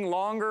getting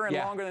longer and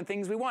longer than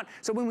things we want.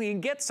 So when we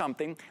can get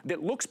something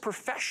that looks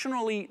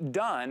professionally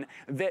done,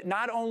 that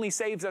not only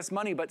saves us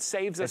money, but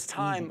saves us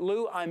time,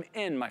 Lou, I'm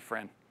in, my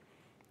friend.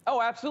 Oh,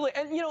 absolutely.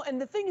 And, you know,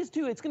 and the thing is,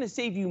 too, it's going to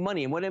save you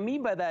money. And what I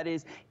mean by that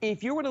is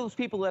if you're one of those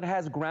people that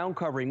has ground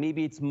covering,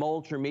 maybe it's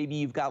mulch or maybe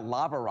you've got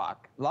lava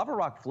rock. Lava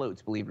rock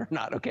floats, believe it or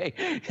not,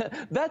 okay?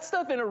 That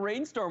stuff in a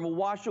rainstorm will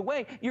wash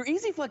away. Your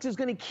Easy Flex is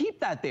going to keep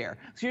that there.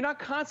 So you're not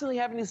constantly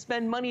having to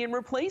spend money and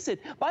replace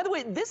it. By the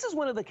way, this is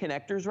one of the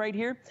connectors right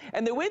here.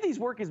 And the way these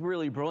work is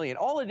really brilliant.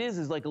 All it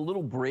is like a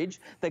little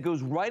bridge that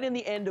goes right in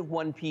the end of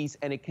one piece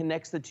and it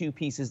connects the 2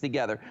 pieces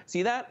together.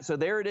 See that? So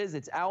there it is.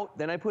 It's out.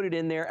 Then I put it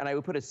in there and I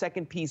would put a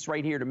second piece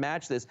right here to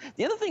match this.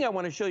 The other thing I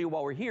want to show you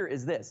while we're here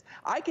is this.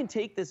 I can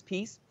take this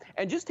piece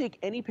and just take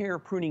any pair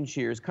of pruning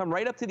shears, come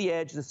right up to the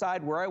edge,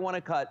 decide where I want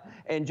to cut,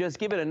 and just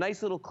give it a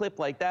nice little clip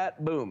like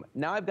that. Boom.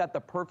 Now I've got the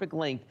perfect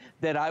length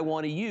that I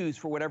want to use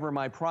for whatever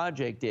my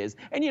project is.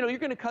 And you know, you're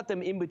going to cut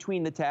them in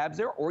between the tabs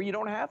there, or you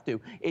don't have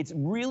to. It's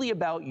really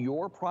about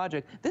your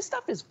project. This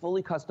stuff is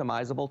fully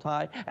customizable,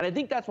 Ty, and I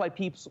think that's why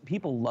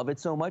people love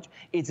it so much.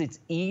 It's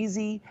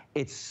easy,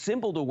 it's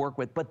simple to work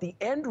with, but the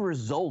end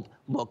result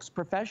looks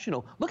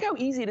professional. Look how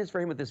easy it is for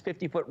him with this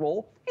 50-foot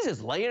roll. He's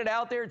just laying it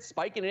out there,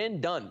 spiking it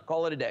in, done.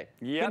 Call it a day.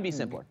 Couldn't be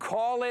simpler.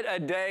 Call it a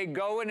day.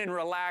 Go in and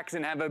relax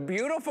and have a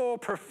beautiful,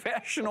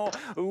 professional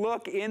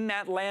look in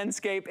that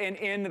landscape and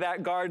in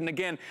that garden.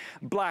 Again,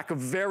 black,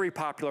 very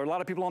popular. A lot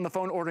of people on the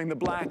phone ordering the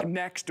black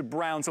next to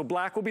brown. So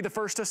black will be the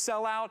first to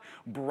sell out.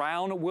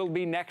 Brown will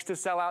be next to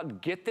sell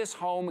out. Get this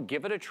home.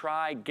 Give it a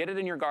try. Get it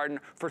in your garden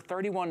for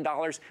 $31.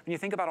 When you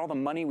think about all the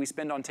money we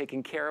spend on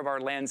taking care of our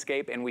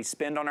landscape and we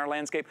spend on our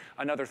landscape,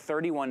 another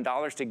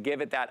 $31 to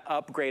give it that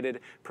upgraded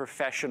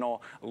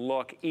professional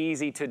look.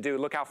 Easy to do.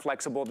 Look how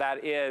flexible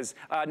that is.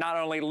 Not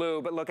only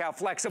Lou, but look how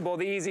flexible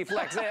the Easy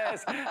Flex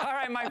is. All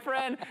right, my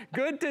friend,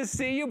 good to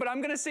see you, but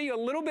I'm going to see you a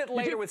little bit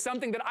later with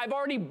something that I've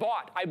already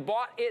bought. I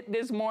bought it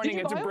this morning.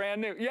 It's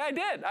brand new. Yeah, I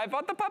did. I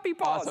bought the puppy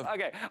paws. Awesome.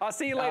 Okay, I'll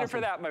see you later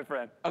for that, my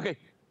friend. Okay.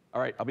 All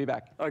right, I'll be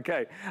back.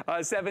 Okay,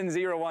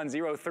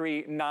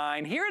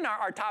 701039. Here in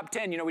our top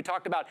 10, you know, we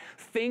talked about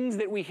things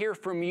that we hear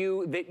from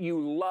you that you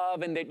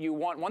love and that you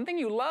want. One thing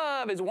you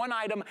love is one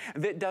item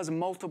that does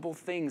multiple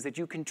things that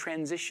you can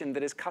transition,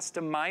 that is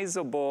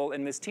customizable.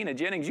 And Miss Tina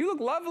Jennings, you look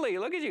lovely.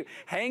 Look at you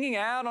hanging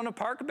out on a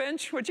park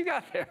bench. What you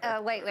got there?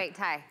 Wait,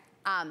 Ty.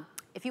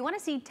 If you want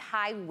to see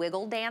Ty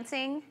wiggle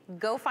dancing,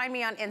 go find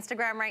me on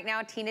Instagram right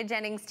now, Tina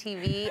Jennings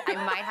TV. I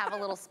might have a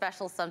little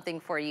special something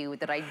for you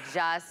that I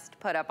just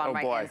put up on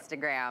my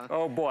Instagram.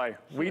 Oh boy,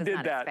 we did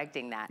that.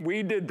 Expecting that.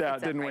 We did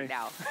that, didn't we?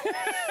 Now.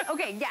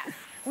 Okay, yes,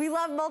 we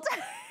love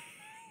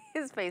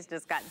His face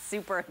just got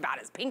super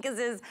about as pink as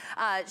his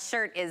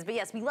shirt is. But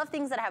yes, we love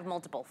things that have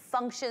multiple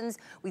functions.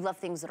 We love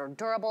things that are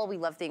durable. We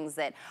love things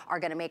that are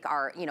gonna make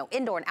our,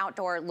 indoor and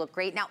outdoor look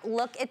great. Now,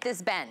 look at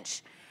this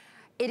bench.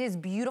 It is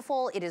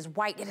beautiful, it is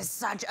white, it is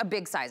such a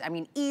big size. I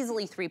mean,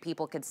 easily 3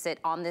 people could sit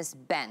on this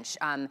bench.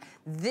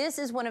 This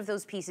is one of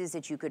those pieces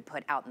that you could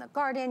put out in the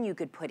garden, you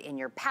could put in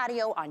your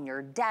patio, on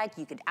your deck,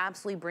 you could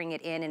absolutely bring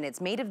it in, and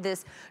it's made of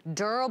this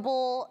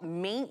durable,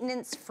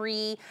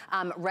 maintenance-free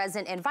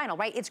resin and vinyl,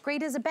 right? It's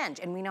great as a bench,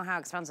 and we know how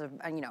expensive,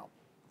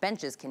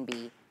 benches can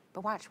be,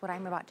 but watch what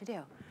I'm about to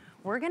do.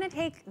 We're gonna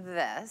take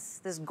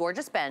this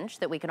gorgeous bench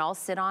that we can all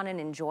sit on and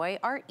enjoy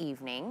our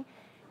evening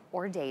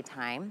or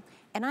daytime,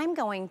 and I'm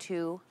going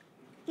to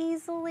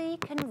easily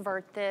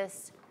convert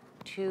this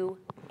to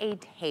a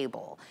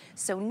table.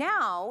 So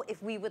now,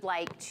 if we would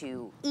like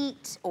to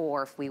eat,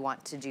 or if we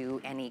want to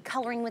do any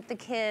coloring with the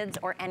kids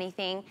or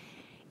anything,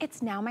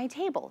 it's now my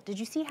table. Did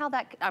you see how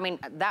that,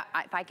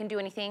 if I can do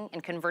anything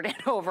and convert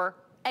it over,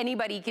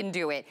 anybody can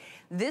do it.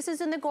 This is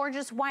in the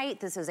gorgeous white.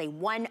 This is a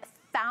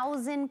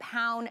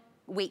 1,000-pound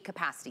weight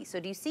capacity. So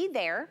do you see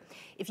there,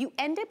 if you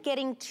end up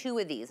getting 2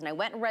 of these, and I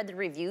went and read the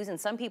reviews, and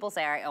some people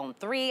say I own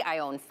 3, I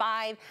own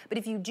 5, but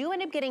if you do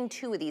end up getting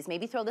 2 of these,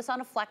 maybe throw this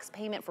on a flex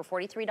payment for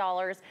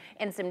 $43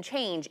 and some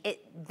change,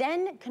 it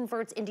then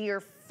converts into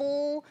your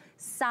full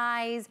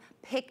size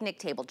picnic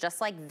table, just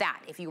like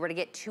that, if you were to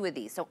get 2 of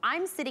these. So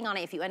I'm sitting on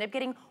it. If you end up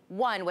getting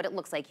 1, what it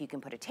looks like, you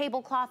can put a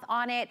tablecloth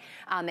on it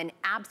and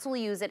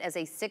absolutely use it as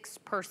a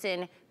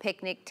 6-person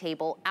picnic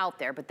table out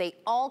there. But they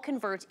all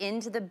convert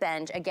into the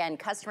bench. Again,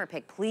 customer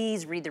pick,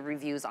 please read the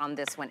reviews on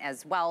this one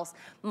as well.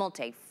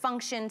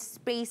 Multi-function,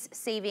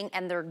 space-saving,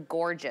 and they're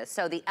gorgeous.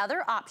 So the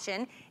other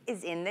option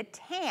is in the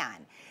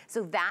tan.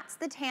 So that's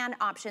the tan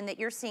option that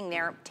you're seeing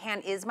there.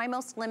 Tan is my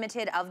most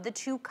limited of the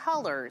 2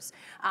 colors.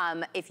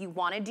 If you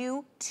want to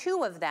do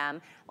 2 of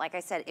them, like I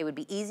said, it would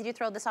be easy to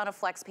throw this on a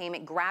flex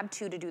payment, grab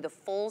 2 to do the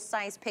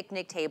full-size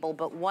picnic table,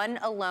 but 1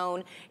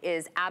 alone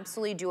is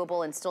absolutely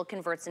doable and still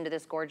converts into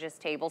this gorgeous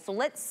table. So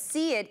let's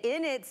see it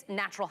in its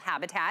natural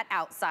habitat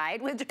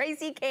outside with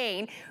Tracy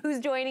Kane, who's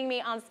joining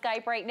me on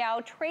Skype right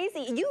now.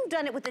 Tracy, you've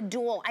done it with a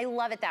dual. I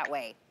love it that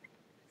way.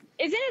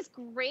 Isn't this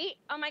great?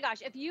 Oh my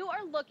gosh, if you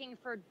are looking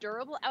for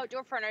durable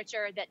outdoor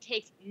furniture that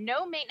takes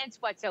no maintenance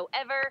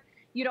whatsoever,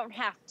 you don't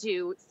have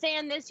to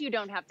sand this, you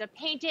don't have to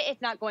paint it,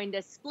 it's not going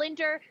to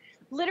splinter.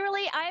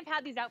 Literally, I've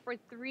had these out for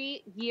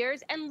 3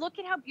 years, and look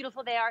at how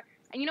beautiful they are.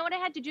 And you know what I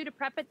had to do to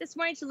prep it this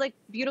morning to look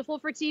beautiful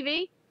for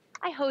TV?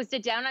 I hosed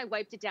it down, I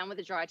wiped it down with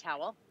a dry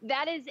towel.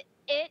 That is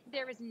it.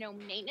 There is no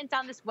maintenance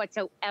on this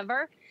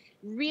whatsoever.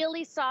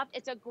 Really soft.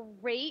 It's a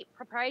great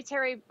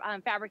proprietary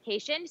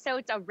fabrication. So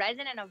it's a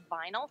resin and a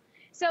vinyl.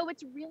 So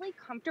it's really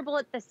comfortable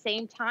at the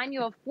same time.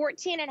 You have a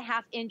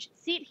 14.5-inch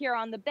seat here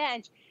on the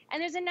bench, and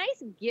there's a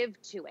nice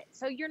give to it.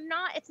 So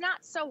it's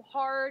not so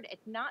hard.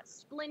 It's not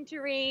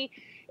splintery.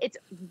 It's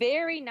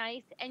very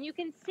nice. And you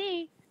can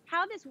see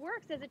how this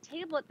works as a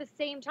table at the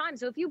same time.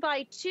 So if you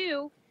buy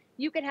 2,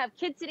 you can have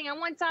kids sitting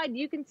on one side,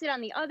 you can sit on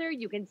the other,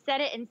 you can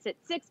set it and sit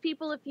 6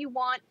 people if you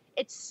want.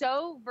 It's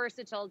so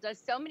versatile, does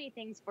so many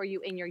things for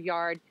you in your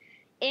yard.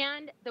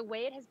 And the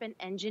way it has been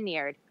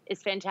engineered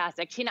is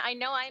fantastic. Tina, I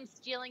know I'm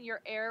stealing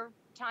your air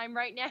time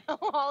right now.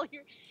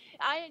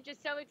 I am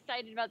just so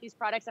excited about these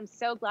products. I'm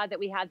so glad that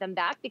we had them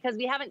back because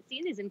we haven't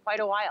seen these in quite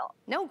a while.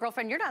 No,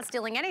 girlfriend, you're not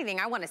stealing anything.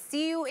 I want to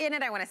see you in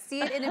it. I want to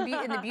see it in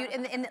the beauty.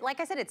 And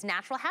like I said, it's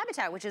natural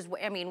habitat, which is,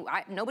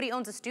 nobody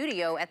owns a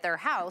studio at their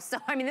house. So,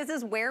 this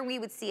is where we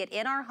would see it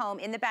in our home,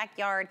 in the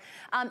backyard.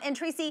 And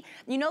Tracy,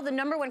 the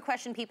number one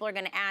question people are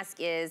going to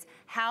ask is,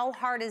 how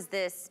hard is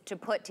this to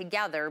put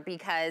together?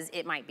 Because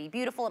it might be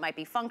beautiful, it might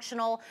be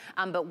functional.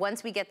 But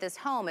once we get this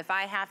home, if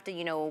I have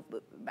to,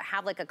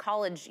 have like a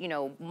college,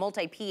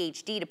 multi-PhD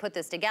to put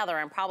this together,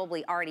 I'm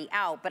probably already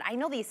out. But I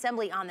know the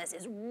assembly on this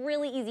is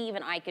really easy.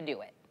 Even I could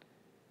do it.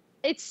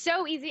 It's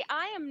so easy.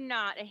 I am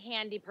not a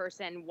handy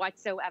person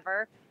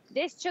whatsoever.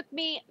 This took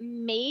me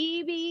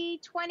maybe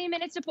 20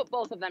 minutes to put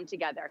both of them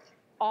together.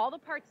 All the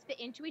parts fit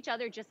into each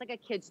other just like a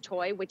kid's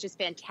toy, which is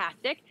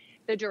fantastic.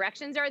 The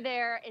directions are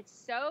there. It's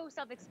so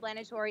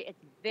self-explanatory.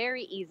 It's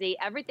very easy.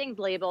 Everything's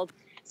labeled.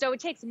 So it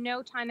takes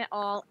no time at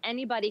all.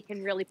 Anybody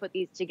can really put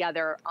these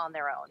together on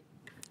their own.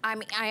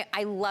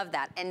 I love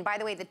that. And by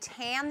the way, the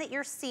tan that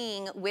you're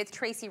seeing with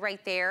Tracy right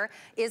there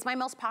is my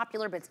most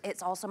popular, but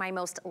it's also my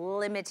most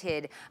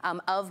limited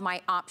of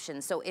my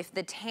options. So if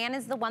the tan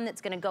is the one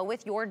that's gonna go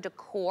with your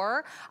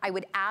decor, I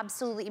would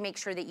absolutely make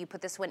sure that you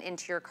put this one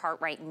into your cart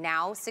right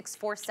now.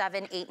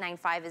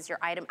 647-895 is your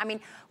item.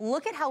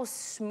 Look at how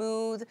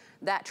smooth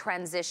that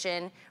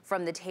transition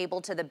from the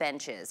table to the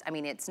benches.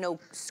 It's no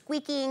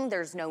squeaking,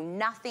 there's no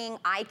nothing.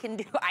 I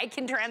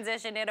can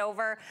transition it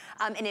over.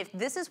 And if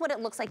this is what it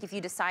looks like if you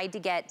decide decide to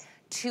get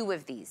 2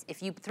 of these.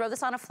 If you throw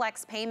this on a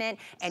flex payment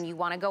and you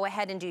wanna go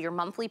ahead and do your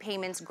monthly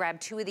payments, grab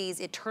 2 of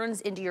these, it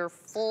turns into your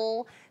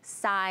full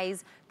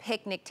size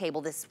picnic table.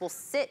 This will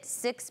sit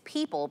 6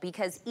 people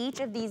because each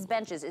of these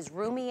benches is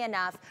roomy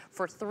enough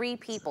for 3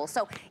 people.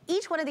 So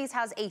each one of these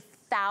has a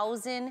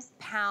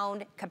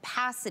 1,000-pound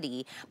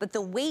capacity, but the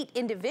weight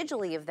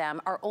individually of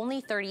them are only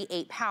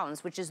 38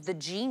 pounds, which is the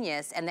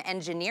genius and the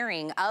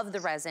engineering of the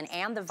resin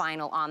and the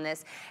vinyl on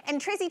this.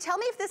 And Tracy, tell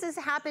me if this has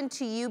happened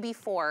to you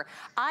before.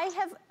 I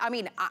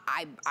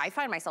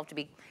find myself to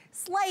be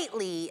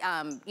slightly,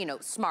 you know,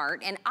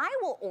 smart, and I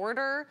will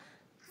order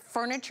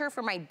furniture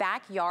for my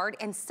backyard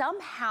and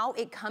somehow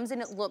it comes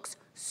and it looks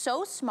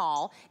so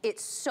small,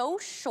 it's so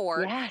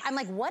short. Yes. I'm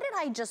like, what did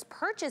I just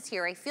purchase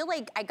here? I feel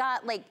like I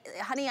got like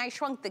Honey, I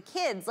Shrunk the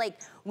Kids.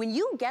 Like when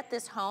you get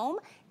this home,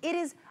 it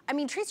is, I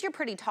mean, Trace, you're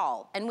pretty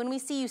tall. And when we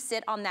see you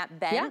sit on that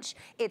bench,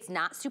 it's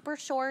not super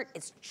short.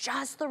 It's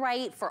just the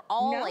right for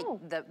all like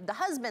the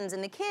husbands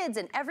and the kids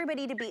and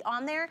everybody to be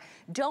on there.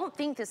 Don't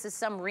think this is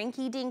some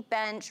rinky-dink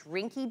bench,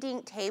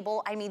 rinky-dink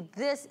table. I mean,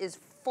 this is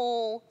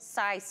full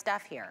size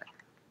stuff here.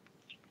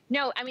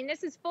 No, I mean,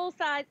 this is full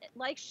size.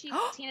 Like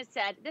Tina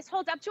said, this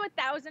holds up to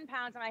 1,000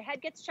 pounds and my head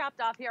gets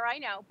chopped off here, I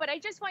know. But I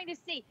just want you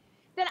to see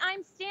that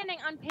I'm standing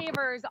on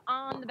pavers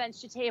on the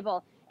bench to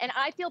table and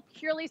I feel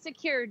purely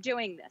secure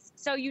doing this.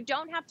 So you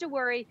don't have to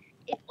worry.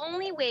 It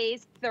only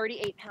weighs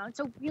 38 pounds,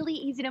 so really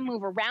easy to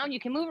move around. You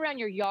can move around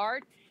your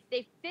yard.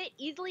 They fit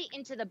easily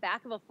into the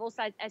back of a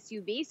full-size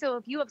SUV. So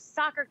if you have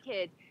soccer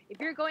kids, if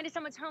you're going to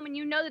someone's home and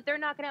you know that they're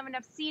not gonna have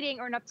enough seating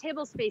or enough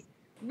table space,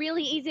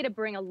 really easy to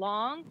bring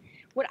along.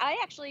 What I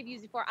actually have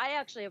used it for, I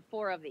actually have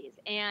 4 of these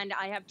and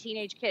I have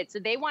teenage kids. So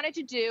they wanted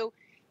to do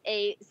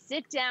a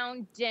sit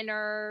down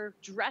dinner,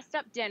 dressed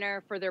up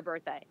dinner for their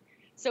birthday.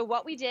 So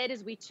what we did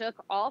is we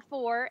took all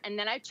 4 and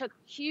then I took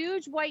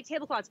huge white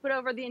tablecloths, put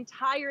over the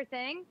entire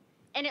thing.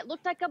 And it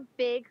looked like a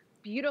big,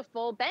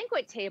 beautiful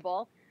banquet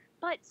table,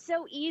 but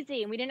so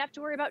easy. And we didn't have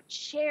to worry about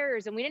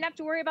chairs and we didn't have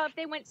to worry about if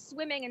they went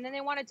swimming and then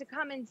they wanted to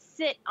come and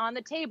sit on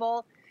the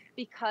table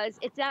because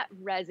it's that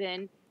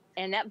resin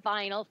and that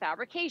vinyl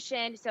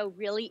fabrication, so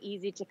really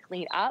easy to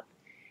clean up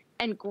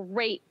and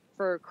great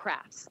for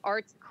crafts,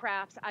 arts,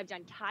 crafts. I've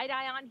done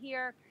tie-dye on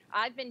here.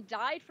 I've been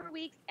dyed for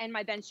weeks and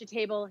my bench to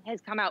table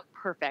has come out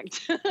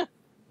perfect.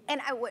 And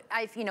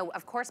you know,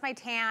 of course my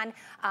tan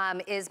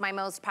is my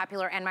most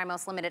popular and my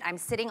most limited. I'm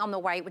sitting on the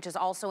white, which is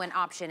also an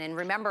option. And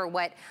remember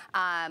what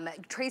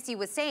Tracy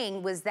was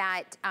saying was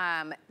that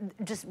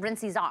just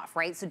rinse these off,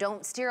 right? So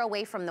don't steer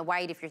away from the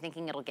white if you're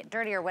thinking it'll get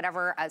dirty or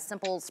whatever, a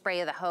simple spray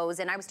of the hose.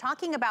 And I was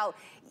talking about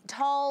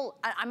tall,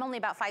 I'm only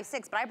about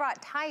 5'6", but I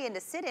brought Ty in to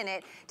sit in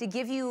it to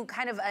give you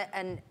kind of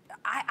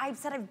I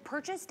said I've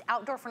purchased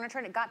outdoor furniture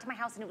and it got to my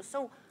house and it was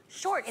so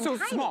short and so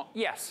tiny. Small,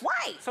 yes.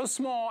 Why? So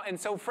small and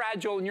so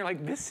fragile, and you're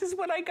like, this is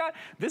what I got.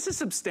 This is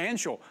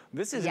substantial.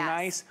 This is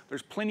nice.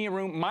 There's plenty of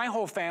room. My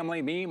whole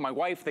family, me, my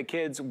wife, the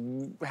kids,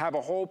 have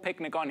a whole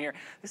picnic on here.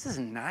 This is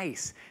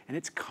nice, and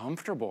it's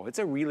comfortable. It's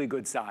a really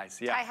good size,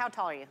 yeah. Ty, how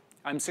tall are you?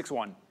 I'm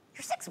 6'1".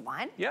 You're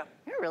 6'1"? Yep.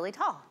 You're really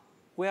tall.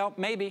 Well,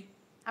 maybe.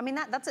 I mean,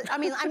 that's it. I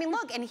mean,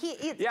 look, and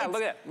yeah,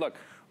 look at that.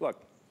 Look.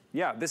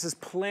 Yeah, this is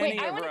plenty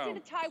of room. Wait, I want to see the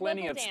Ty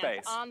plenty wiggle of dance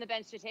space. on the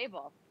bench to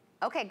table.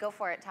 Okay, go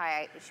for it,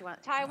 Ty.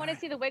 Ty, I want to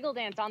see the wiggle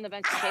dance on the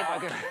bench to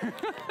table.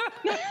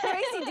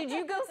 Tracy, did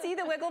you go see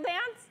the wiggle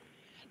dance?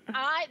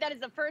 That is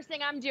the first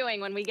thing I'm doing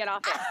when we get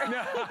off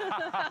air.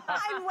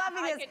 I'm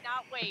loving this. I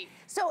cannot wait.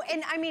 So,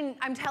 and I mean,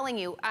 I'm telling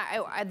you,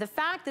 the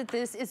fact that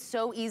this is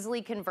so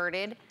easily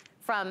converted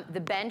from the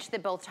bench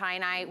that both Ty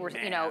and I were,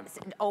 you know,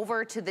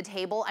 over to the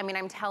table. I mean,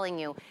 I'm telling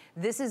you,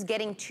 this is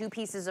getting 2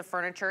 pieces of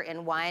furniture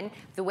in one.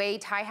 The way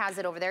Ty has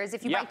it over there is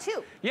if you buy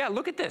 2. Yeah,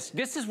 look at this.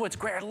 This is what's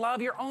great. I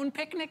love your own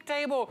picnic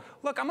table.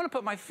 Look, I'm gonna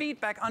put my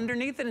feet back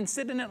underneath it and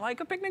sit in it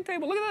like a picnic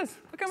table. Look at this.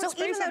 Look how much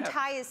space I have. So even though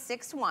Ty is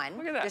 6'1",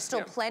 look at that. there's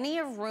still plenty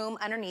of room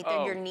underneath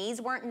there. Your knees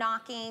weren't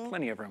knocking.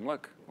 Plenty of room.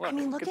 Look. I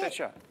mean, look at that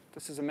shot.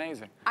 This is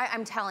amazing.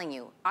 I'm telling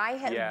you, I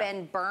have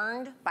been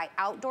burned by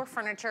outdoor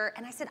furniture,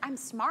 and I said, I'm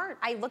smart.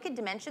 I look at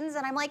dimensions,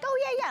 and I'm like,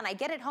 oh, yeah, and I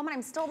get it home, and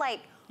I'm still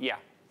like,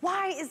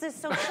 why is this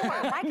so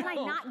short? Why can I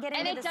not get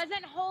into this? And it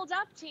doesn't hold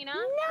up, Tina,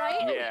 no.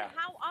 right? Yeah.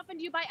 How often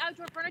do you buy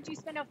outdoor furniture? You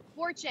spend a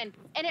fortune,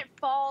 and it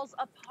falls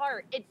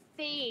apart. It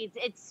fades.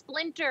 It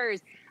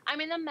splinters. I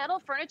mean, the metal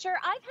furniture,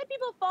 I've had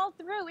people fall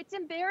through. It's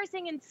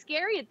embarrassing and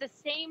scary at the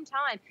same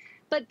time.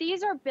 But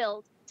these are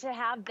built to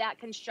have that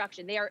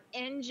construction. They are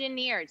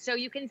engineered. So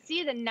you can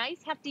see the nice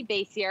hefty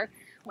base here.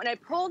 When I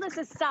pull this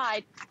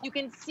aside, you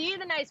can see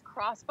the nice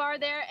crossbar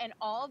there and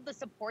all of the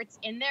supports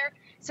in there.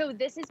 So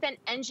this has been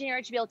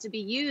engineered to be able to be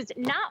used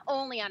not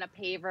only on a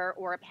paver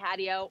or a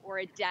patio or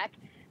a deck,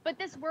 but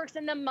this works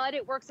in the mud,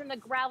 it works in the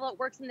gravel, it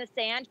works in the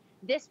sand.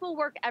 This will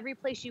work every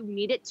place you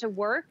need it to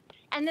work.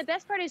 And the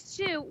best part is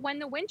too, when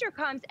the winter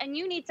comes and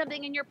you need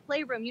something in your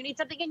playroom, you need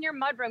something in your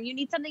mudroom, you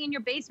need something in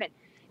your basement,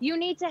 you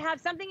need to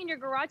have something in your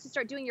garage to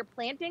start doing your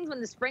plantings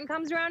when the spring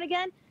comes around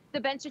again, the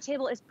bench to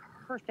table is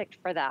perfect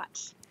for that.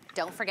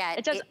 Don't forget.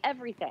 It does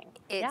everything.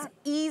 It's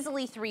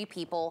easily 3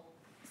 people,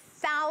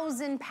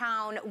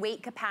 1,000-pound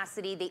weight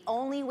capacity. They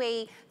only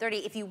weigh 30.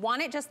 If you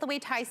want it just the way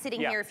Ty's sitting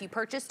here, if you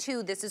purchase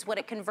 2, this is what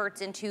it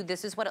converts into.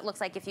 This is what it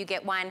looks like if you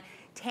get 1.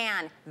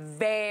 Tan,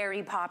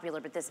 very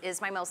popular, but this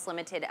is my most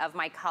limited of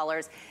my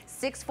colors.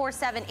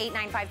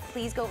 647-895,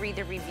 please go read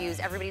the reviews.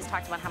 Everybody's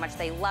talked about how much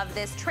they love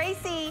this.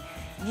 Tracy,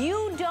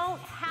 you don't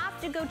have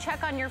to go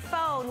check on your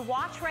phone.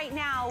 Watch right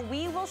now.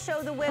 We will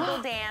show the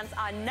wiggle dance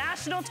on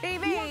national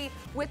TV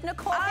with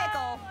Nicole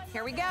Pickle.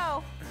 Here we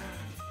go.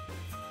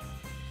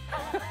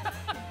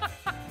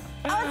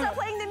 Oh, it's not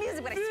playing the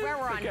music, but I swear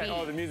we're on beat.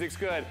 Oh, the music's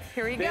good.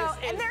 Here we go.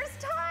 And there's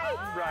Ty.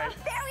 Right.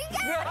 There we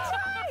go,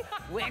 Ty.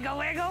 Wiggle,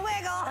 wiggle,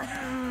 wiggle.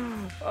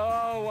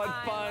 Oh, what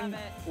fun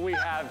we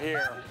have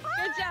here.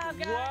 Good job,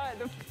 guys.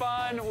 What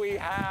fun we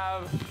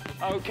have.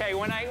 Okay,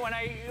 when I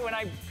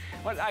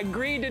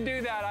agreed to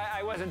do that,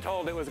 I wasn't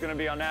told it was going to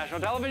be on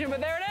national television,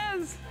 but there it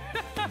is.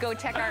 Go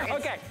check our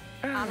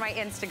on my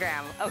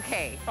Instagram.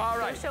 Okay. All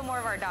right. We'll show more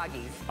of our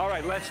doggies. All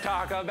right, let's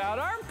talk about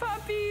our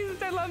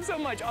puppies I love so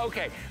much.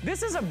 Okay,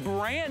 this is a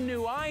brand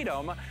new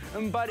item,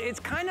 but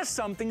it's kind of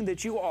something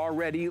that you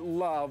already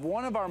love.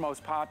 One of our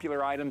most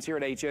popular items here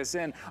at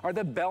HSN are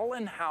the Bell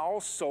 &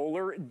 Howell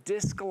solar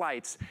disc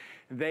lights.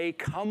 They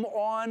come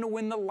on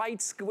when the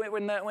lights,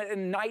 when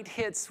night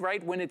hits,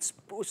 right? When it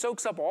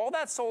soaks up all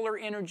that solar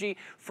energy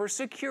for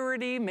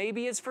security,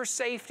 maybe it's for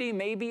safety,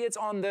 maybe it's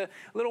on the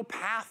little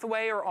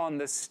pathway or on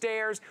the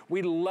stairs.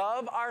 We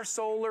love our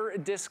solar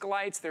disc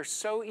lights. They're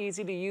so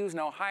easy to use,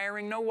 no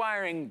hiring, no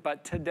wiring,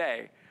 but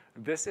today,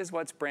 this is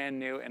what's brand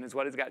new and is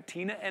what has got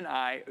Tina and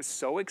I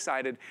so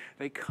excited.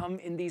 They come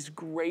in these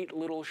great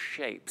little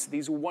shapes,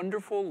 these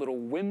wonderful little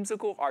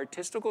whimsical,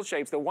 artistical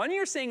shapes. The one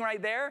you're seeing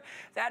right there,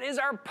 that is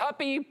our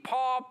puppy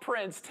paw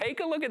prints.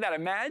 Take a look at that.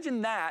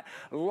 Imagine that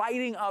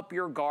lighting up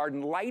your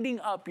garden, lighting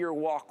up your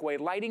walkway,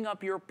 lighting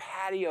up your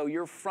patio,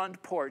 your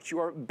front porch,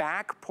 your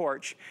back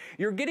porch.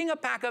 You're getting a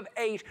pack of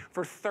 8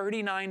 for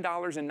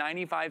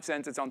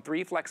 $39.95. It's on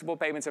 3 flexible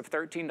payments of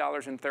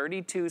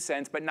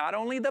 $13.32. But not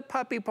only the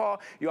puppy paw,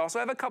 you also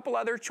have a couple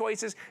other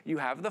choices. You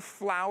have the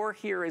flower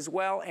here as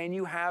well, and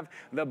you have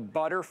the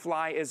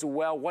butterfly as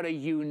well. What a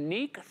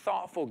unique,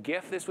 thoughtful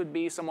gift this would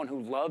be. Someone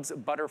who loves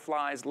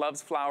butterflies,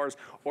 loves flowers,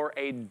 or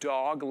a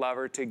dog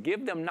lover, to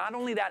give them not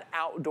only that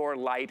outdoor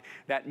light,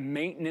 that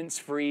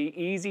maintenance-free,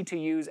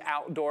 easy-to-use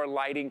outdoor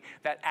lighting,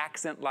 that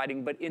accent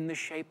lighting, but in the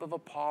shape of a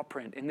paw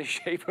print, in the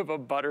shape of a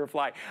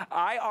butterfly.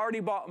 I already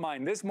bought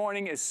mine this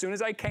morning. As soon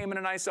as I came in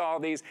and I saw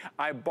these,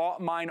 I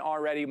bought mine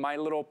already. My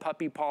little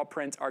puppy paw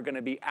prints are going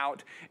to be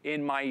out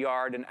in my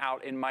yard and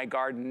out in my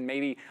garden.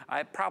 Maybe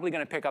I'm probably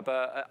going to pick up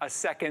a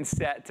second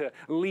set to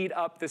lead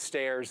up the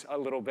stairs a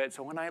little bit.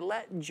 So when I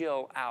let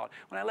Jill out,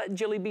 when I let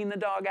Jilly Bean the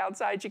dog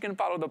outside, she can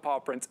follow the paw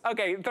prints.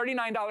 Okay,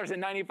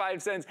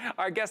 $39.95.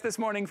 Our guest this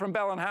morning from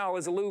Bell & Howell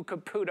is Lou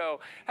Caputo.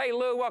 Hey,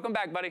 Lou, welcome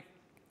back, buddy.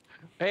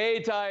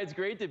 Hey, Ty, it's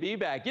great to be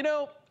back. You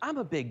know, I'm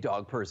a big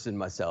dog person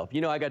myself.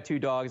 You know, I got 2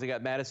 dogs. I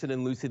got Madison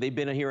and Lucy. They've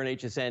been here on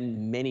HSN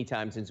many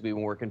times since we've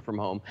been working from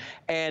home.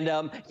 And,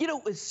 you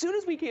know, as soon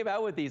as we came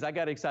out with these, I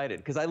got excited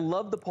because I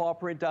love the paw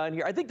print on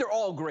here. I think they're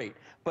all great,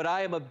 but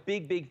I am a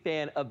big, big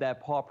fan of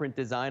that paw print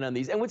design on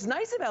these. And what's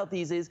nice about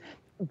these is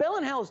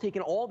Bell & Howell has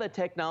taken all that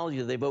technology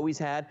that they've always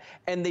had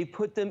and they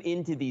put them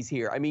into these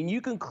here. I mean,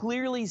 you can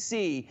clearly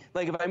see,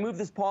 like if I move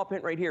this paw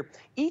print right here,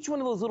 each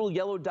one of those little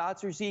yellow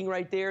dots you're seeing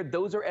right there,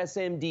 those are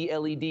SMD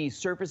LEDs,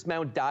 surface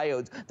mount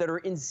diodes that are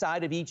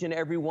inside of each and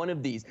every one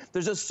of these.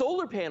 There's a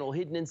solar panel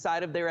hidden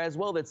inside of there as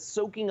well that's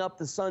soaking up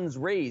the sun's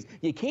rays.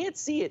 You can't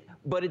see it,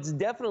 but it's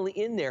definitely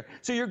in there.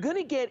 So you're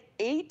gonna get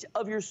 8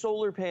 of your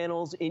solar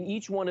panels in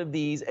each one of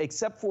these,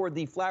 except for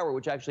the flower,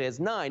 which actually has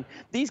 9.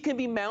 These can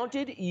be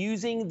mounted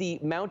using the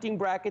mounting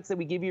brackets that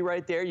we give you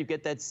right there. You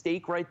get that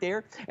stake right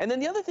there. And then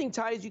the other thing,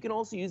 Ty, is you can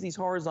also use these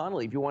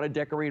horizontally if you want to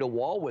decorate a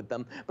wall with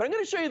them. But I'm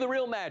going to show you the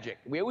real magic.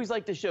 We always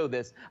like to show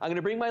this. I'm going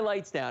to bring my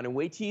lights down and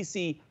wait till you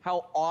see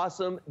how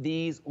awesome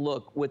these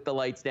look with the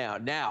lights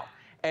down. Now,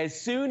 as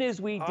soon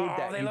as we did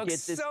that, you get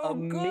this so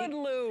good,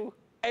 Lou.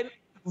 And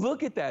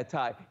look at that,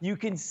 Ty. You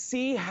can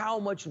see how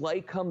much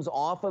light comes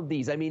off of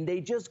these. I mean,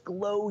 they just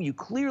glow. You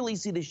clearly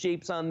see the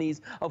shapes on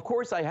these. Of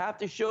course, I have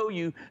to show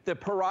you the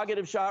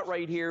prerogative shot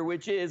right here,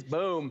 which is,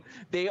 boom,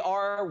 they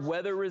are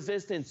weather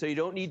resistant, so you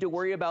don't need to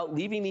worry about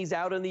leaving these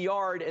out in the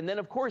yard. And then,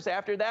 of course,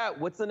 after that,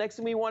 what's the next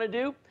thing we want to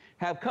do?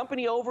 Have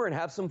company over and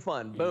have some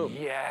fun. Boom.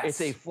 Yes. It's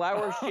a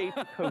flower-shaped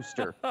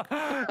coaster.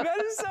 That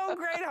is so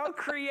great. How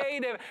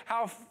creative,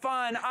 how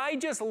fun. I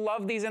just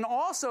love these. And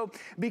also,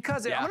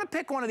 because I'm going to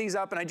pick one of these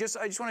up, and I just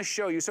want to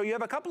show you. So you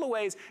have a couple of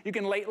ways. You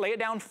can lay it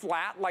down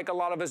flat, like a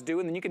lot of us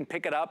do, and then you can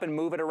pick it up and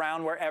move it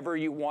around wherever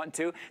you want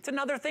to. It's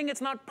another thing.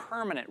 It's not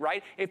permanent,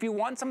 right? If you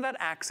want some of that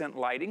accent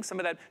lighting, some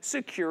of that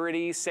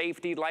security,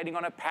 safety, lighting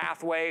on a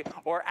pathway,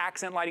 or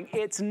accent lighting,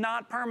 it's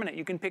not permanent.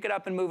 You can pick it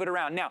up and move it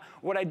around. Now,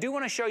 what I do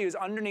want to show you is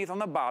underneath on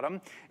the bottom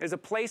is a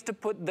place to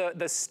put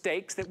the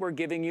stakes that we're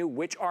giving you,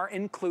 which are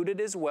included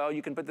as well.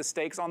 You can put the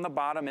stakes on the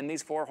bottom in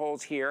these 4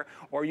 holes here,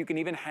 or you can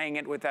even hang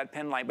it with that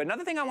pin light. But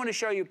another thing I want to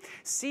show you,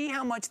 see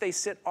how much they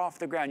sit off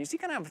the ground. You see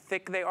kind of how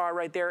thick they are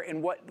right there?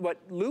 And what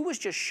Lou was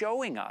just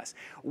showing us,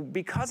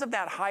 because of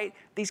that height,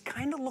 these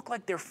kind of look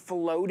like they're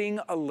floating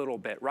a little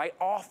bit, right?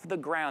 Off the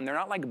ground. They're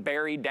not like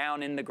buried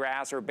down in the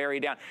grass or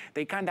buried down.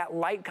 That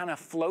light kind of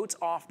floats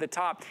off the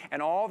top,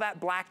 and all that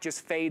black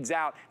just fades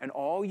out, and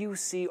all you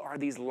see are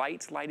these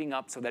lights lighting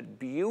up, so that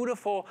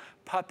beautiful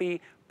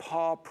puppy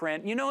paw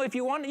print. You know, if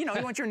you want, you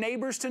want your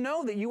neighbors to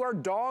know that you are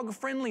dog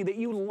friendly, that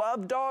you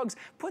love dogs,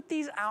 put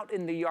these out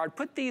in the yard,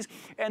 put these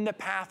in the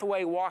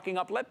pathway walking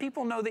up. Let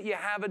people know that you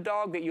have a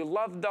dog, that you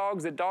love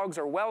dogs, that dogs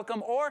are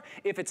welcome. Or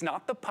if it's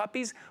not the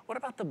puppies, what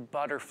about the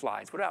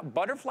butterflies? What about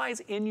butterflies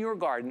in your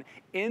garden?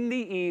 In the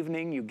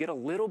evening, you get a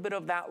little bit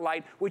of that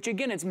light, which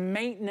again, it's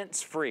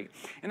maintenance free.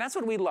 And that's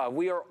what we love.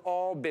 We are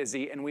all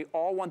busy and we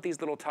all want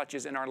these little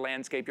touches in our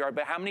landscape yard.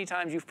 But how many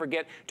times you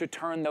forget to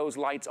turn those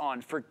lights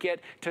on, forget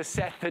to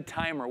set the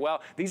timer?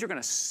 Well, these are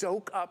gonna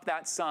soak up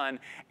that sun,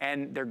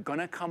 and they're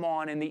gonna come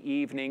on in the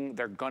evening,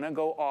 they're gonna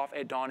go off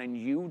at dawn, and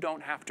you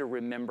don't have to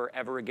remember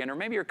ever again. Or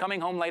maybe you're coming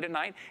home late at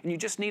night and you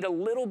just need a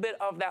little bit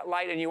of that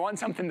light and you want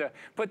something to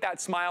put that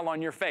smile on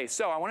your face.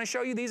 So I wanna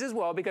show you these as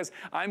well, because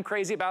I'm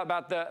crazy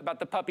about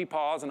the puppy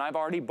paws, and I've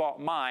already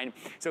bought mine.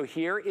 So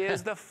here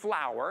is the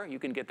flower. You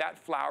can get that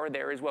flower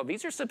there as well.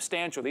 These are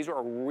substantial. These are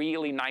a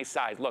really nice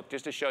size. Look,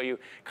 just to show you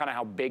kind of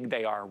how big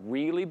they are.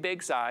 Really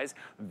big size.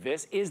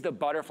 This is the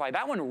butterfly.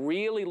 That one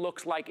really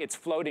looks like it's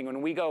floating.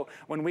 When we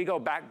go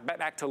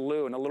back to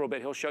Lou in a little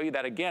bit, he'll show you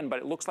that again, but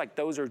it looks like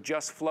those are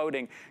just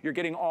floating. You're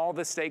getting all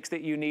the stakes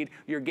that you need.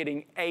 You're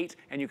getting 8,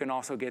 and you can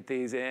also get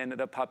these in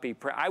the puppy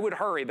print. I would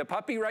hurry. The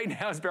puppy right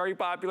now is very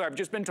popular. I've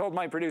just been told,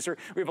 my producer,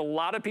 we have a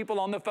lot of people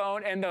on the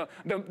phone, and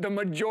the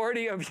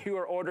majority of you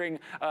are ordering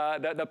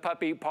the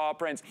puppy paw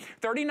prints.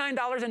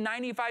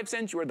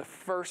 $39.95. You are the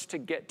first to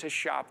get to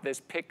shop this.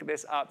 Pick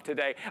this up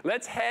today.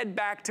 Let's head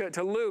back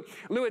to Lou.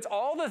 Lou, it's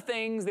all the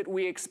things that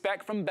we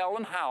expect from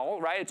Bell & Howell,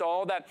 right? It's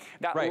all that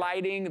right.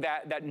 Lighting,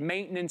 that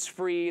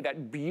maintenance-free,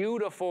 that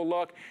beautiful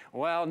look.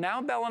 Well,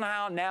 now Bell &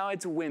 Howell, now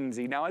it's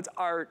whimsy, now it's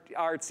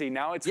artsy,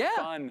 now it's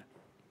fun.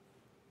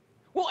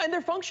 Well, and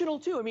they're functional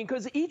too. I mean,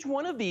 because each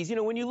one of these,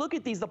 when you look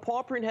at these, the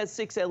paw print has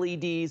 6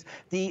 LEDs,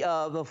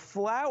 the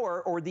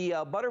flower or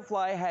the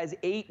butterfly has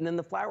 8, and then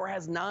the flower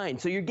has 9.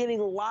 So you're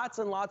getting lots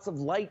and lots of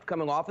light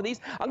coming off of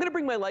these. I'm going to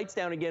bring my lights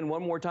down again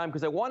one more time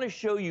because I want to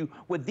show you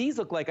what these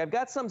look like. I've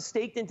got some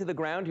staked into the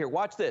ground here.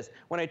 Watch this.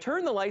 When I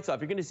turn the lights off,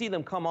 you're going to see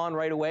them come on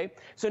right away.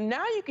 So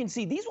now you can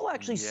see these will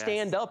actually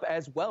stand up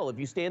as well. If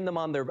you stand them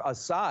on their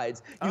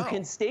sides, you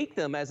can stake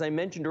them, as I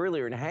mentioned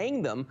earlier, and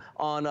hang them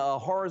on a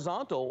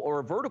horizontal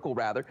or a vertical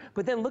rather.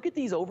 But then look at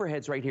these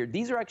overheads right here.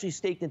 These are actually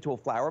staked into a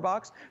flower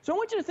box. So I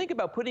want you to think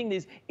about putting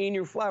these in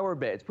your flower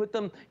beds. Put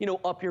them,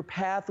 up your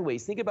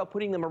pathways. Think about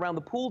putting them around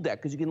the pool deck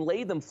because you can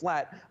lay them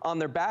flat on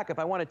their back. If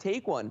I want to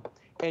take one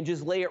and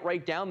just lay it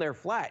right down there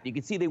flat, you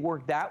can see they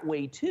work that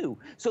way too.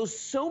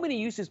 So many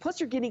uses.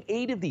 Plus you're getting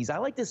 8 of these. I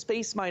like to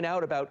space mine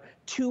out about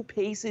 2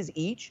 paces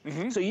each.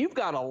 So you've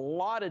got a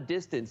lot of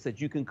distance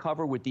that you can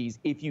cover with these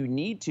if you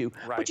need to.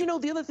 Right.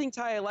 But the other thing,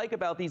 Ty, I like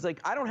about these,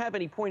 like I don't have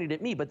any pointed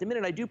at me, but the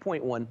minute I do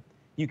point one,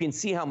 you can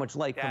see how much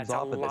light comes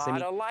off of this. That's a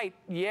lot of light.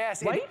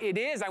 Yes, right? it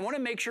is. I want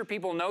to make sure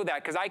people know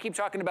that because I keep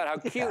talking about how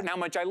cute and how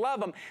much I love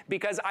them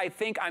because I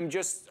think I'm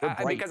just,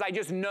 because I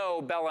just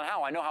know Bell &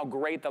 Howell. I know how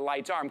great the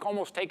lights are. I'm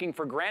almost taking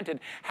for granted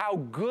how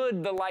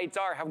good the lights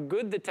are, how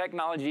good the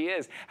technology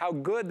is, how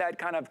good that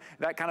kind of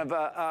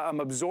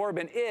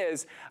absorbent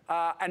is.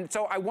 And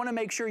so I want to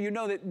make sure you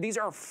know that these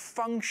are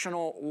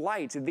functional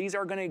lights. These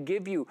are going to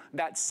give you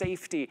that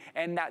safety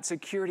and that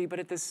security, but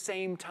at the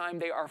same time,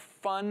 they are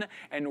fun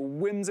and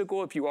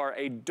whimsical. If you are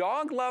a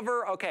dog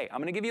lover, okay, I'm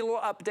gonna give you a little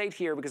update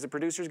here because the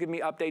producers give me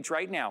updates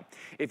right now.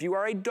 If you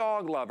are a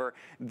dog lover,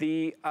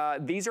 these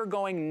are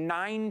going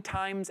 9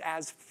 times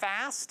as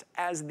fast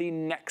as the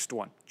next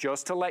one.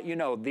 Just to let you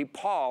know, the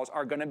paws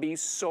are gonna be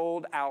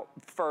sold out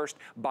first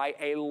by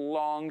a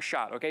long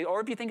shot, okay?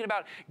 Or if you're thinking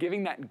about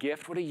giving that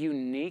gift, what a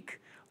unique,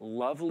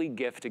 lovely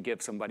gift to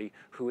give somebody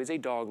who is a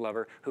dog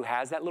lover, who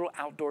has that little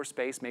outdoor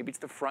space. Maybe it's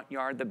the front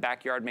yard, the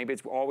backyard, maybe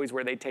it's always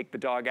where they take the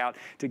dog out.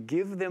 To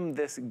give them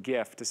this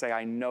gift, to say,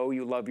 I know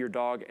you love your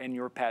dog and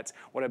your pets.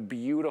 What a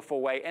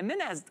beautiful way. And then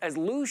as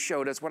Lou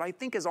showed us, what I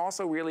think is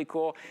also really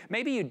cool,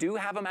 maybe you do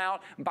have them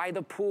out by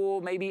the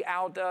pool, maybe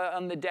out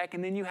on the deck,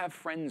 and then you have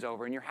friends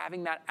over and you're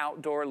having that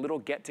outdoor little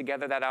get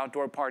together, that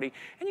outdoor party,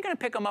 and you're gonna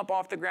pick them up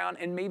off the ground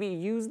and maybe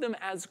use them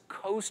as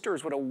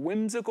coasters. What a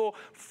whimsical,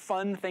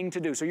 fun thing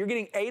to do. So you're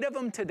getting 8 of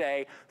them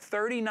today,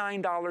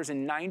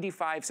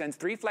 $39.95,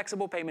 3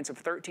 flexible payments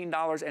of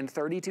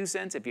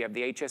 $13.32. If you have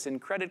the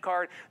HSN credit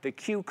card, the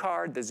Q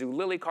card, the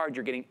Zulily card,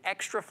 you're getting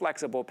extra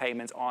flexible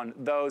payments on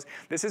those.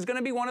 This is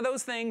gonna be one of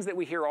those things that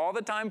we hear all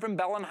the time from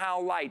Bell &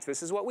 Howell lights.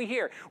 This is what we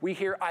hear. We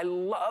hear, I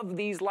love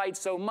these lights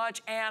so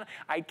much, and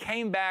I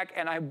came back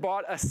and I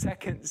bought a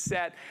second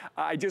set.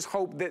 I just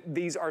hope that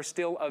these are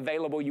still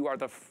available. You are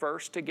the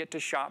first to get to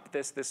shop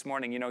this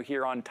morning.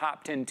 Here on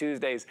Top 10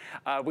 Tuesdays,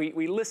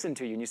 we listen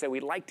to you and you say,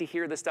 we like to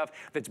hear the stuff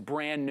that's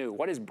brand new.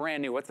 What is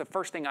brand new? What's the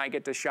first thing I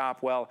get to shop?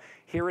 Well,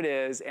 here it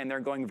is, and they're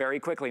going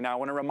very quickly. Now, I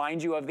want to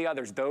remind you of the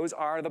others. Those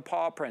are the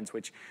paw prints,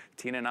 which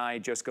Tina and I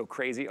just go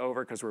crazy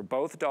over because we're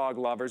both dog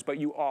lovers, but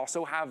you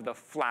also have the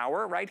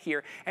flower right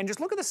here. And just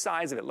look at the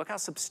size of it. Look how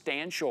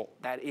substantial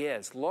that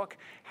is. Look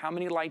how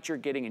many lights you're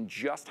getting and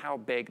just how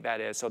big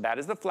that is. So that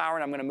is the flower,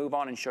 and I'm gonna move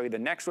on and show you the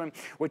next one,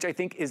 which I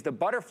think is the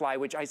butterfly,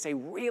 which I say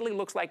really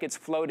looks like it's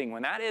floating.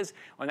 When that is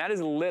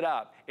lit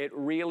up, it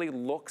really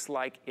looks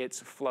like it's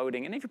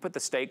floating. And if you put the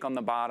stake on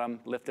the bottom,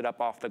 lift it up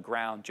off the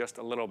ground just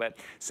a little bit.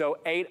 So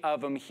 8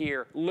 of them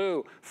here.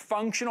 Lou,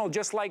 functional,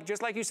 just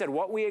like you said,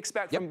 what we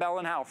expect from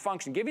Bell & Howell,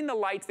 function, giving the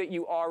lights that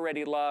you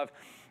already love.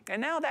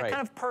 And now that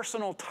kind of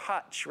personal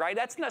touch, right?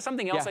 That's not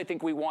something else I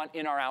think we want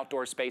in our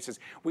outdoor spaces.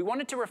 We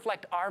want it to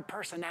reflect our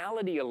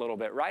personality a little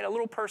bit, right? A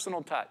little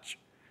personal touch.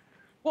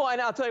 Well,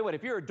 and I'll tell you what,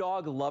 if you're a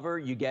dog lover,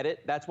 you get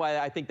it. That's why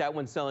I think that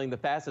one's selling the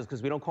fastest,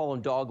 because we don't call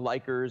them dog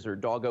likers or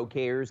dog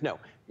okayers. No,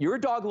 you're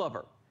a dog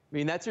lover. I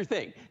mean, that's your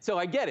thing. So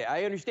I get it.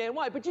 I understand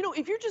why. But, you know,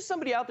 if you're just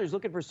somebody out there who's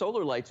looking for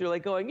solar lights, you're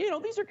like going, you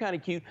know, these are kind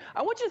of cute.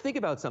 I want you to think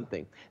about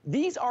something.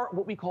 These are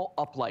what we call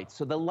uplights.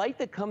 So the light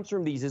that comes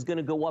from these is going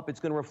to go up.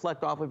 It's going to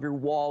reflect off of your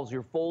walls,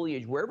 your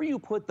foliage, wherever you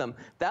put them.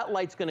 That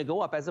light's going to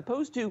go up, as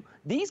opposed to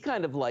these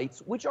kind of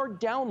lights, which are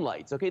down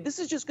lights. Okay, this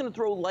is just going to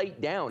throw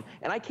light down.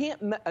 And I can't,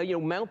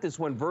 mount this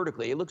one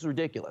vertically. It looks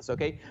ridiculous.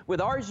 Okay,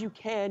 with ours, you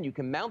can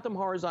mount them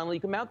horizontally.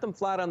 You can mount them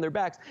flat on their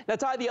backs. Now,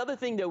 Ty, the other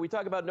thing, though, we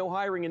talk about no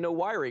hiring and no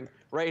wiring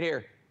right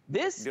here.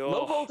 This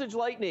low voltage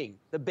lightning,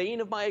 the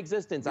bane of my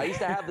existence. I used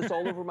to have this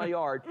all over my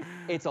yard.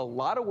 It's a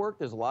lot of work.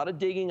 There's a lot of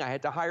digging. I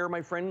had to hire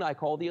my friend I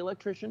called the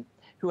electrician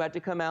who had to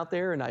come out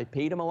there, and I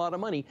paid him a lot of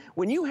money.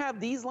 When you have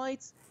these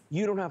lights,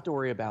 you don't have to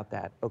worry about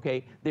that,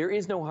 okay? There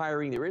is no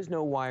hiring, there is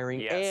no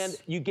wiring, and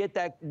you get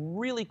that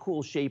really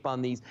cool shape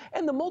on these,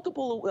 and the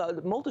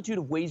multitude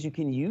of ways you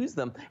can use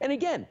them. And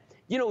again,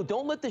 you know,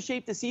 don't let the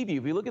shape deceive you.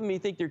 If you look at them and you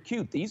think they're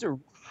cute, these are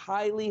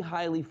highly,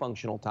 highly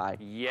functional, Ty.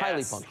 Yes,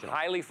 highly functional.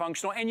 Highly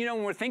functional. And you know,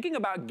 when we're thinking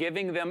about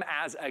giving them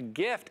as a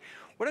gift,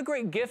 what a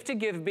great gift to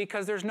give,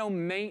 because there's no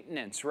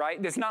maintenance,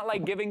 right? It's not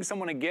like giving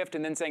someone a gift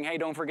and then saying, hey,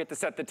 don't forget to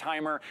set the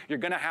timer. You're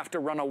gonna have to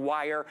run a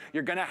wire.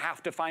 You're gonna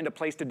have to find a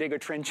place to dig a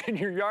trench in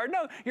your yard.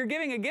 No, you're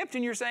giving a gift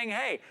and you're saying,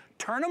 hey,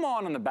 turn them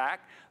on the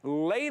back,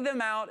 lay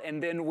them out,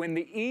 and then when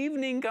the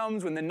evening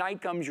comes, when the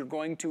night comes, you're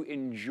going to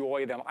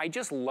enjoy them. I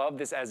just love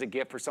this as a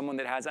gift for someone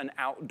that has an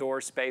outdoor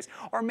space,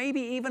 or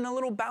maybe even a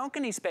little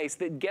balcony space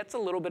that gets a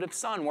little bit of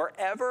sun.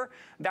 Wherever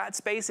that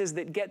space is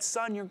that gets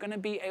sun, you're gonna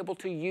be able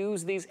to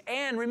use these.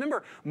 And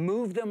remember,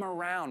 move them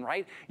around,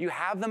 right? You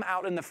have them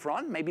out in the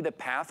front, maybe the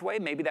pathway,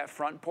 maybe that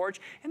front porch,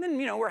 and then,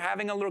 you know, we're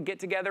having a little get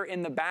together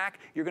in the back.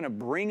 You're gonna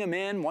bring them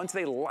in. Once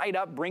they light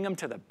up, bring them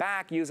to the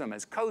back, use them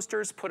as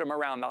coasters, put them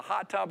around the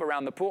hot tub,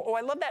 around the pool. Oh,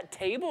 I love that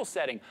table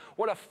setting.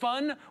 What a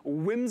fun,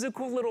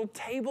 whimsical little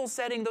table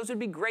setting. Those would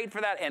be great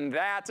for that. And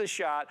that's a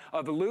shot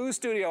of Lou's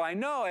studio. I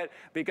know it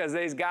because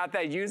they've got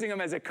that, using them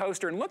as a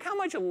coaster. And look how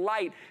much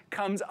light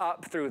comes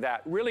up through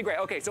that. Really great.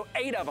 Okay, so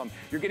 8 of them.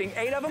 You're getting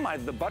 8 of them,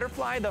 either the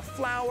butterfly, the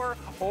flower,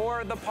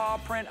 or the paw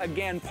print.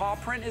 Again, paw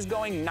print is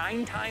going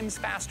 9 times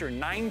faster,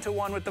 9 to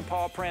 1 with the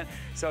paw print.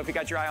 So if you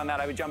got your eye on that,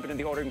 I would jump into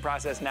the ordering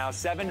process now.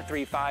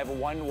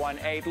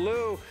 735-118.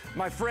 Lou,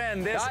 my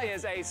friend, this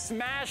is a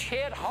smash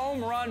hit,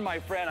 home run, my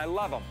friend. I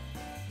love them.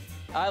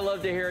 I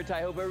love to hear it.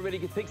 I hope everybody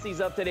picks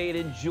these up today and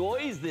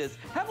enjoys this.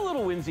 Have a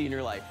little whimsy in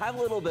your life. Have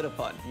a little bit of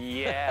fun.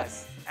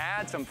 Yes.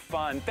 Add some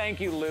fun. Thank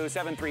you, Lou.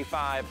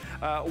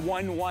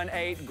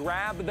 735-118.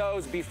 Grab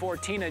those before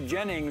Tina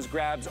Jennings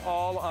grabs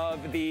all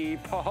of the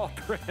paw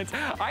prints.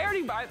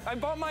 I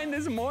bought mine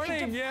this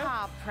morning. It's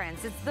paw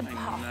prints. It's the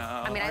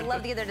paw. I mean, I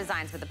love the other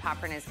designs, but the paw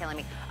print is killing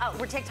me. Oh,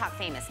 we're TikTok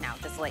famous now,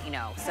 just to let you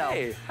know. So,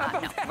 hey,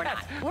 no, we're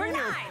not. We're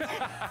not.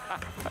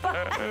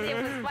 But it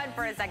was fun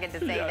for a second to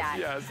say that.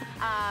 Yes.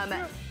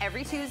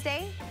 Every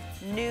Tuesday,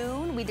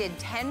 noon, we did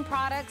 10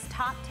 products,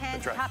 top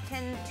 10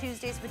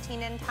 Tuesdays with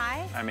Tina and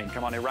Ty. I mean,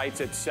 come on, it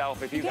writes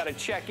itself. If you've got to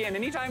check in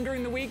anytime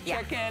during the week,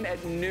 check in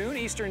at noon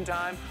Eastern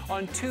time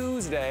on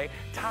Tuesday.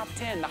 Top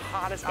 10, the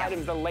hottest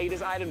items, the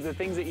latest items, the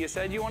things that you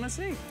said you want to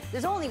see.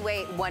 There's only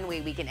one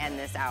way we can end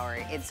this hour.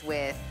 It's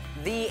with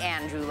the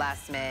Andrew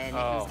Lessman,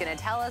 who's going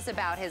to tell us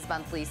about his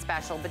monthly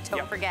special. But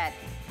don't forget,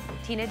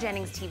 Tina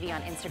Jennings TV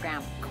on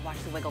Instagram. Go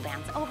watch the Wiggle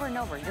Dance over and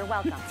over. You're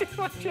welcome.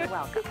 You're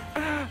welcome.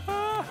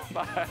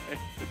 Bye.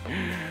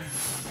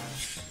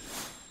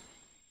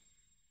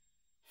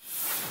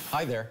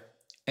 Hi there,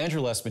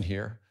 Andrew Lessman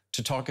here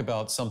to talk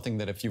about something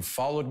that if you've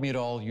followed me at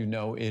all, you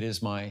know it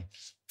is my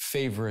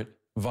favorite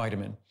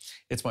vitamin.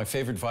 It's my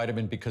favorite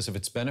vitamin because of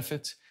its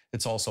benefits.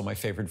 It's also my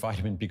favorite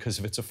vitamin because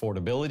of its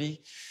affordability.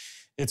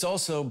 It's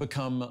also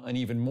become an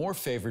even more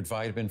favorite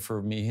vitamin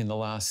for me in the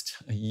last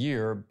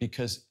year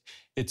because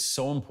it's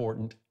so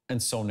important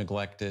and so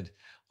neglected.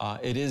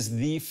 It is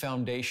the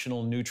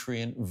foundational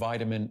nutrient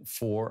vitamin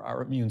for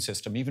our immune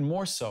system, even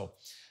more so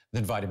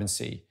than vitamin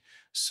C.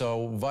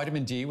 So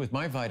vitamin D, with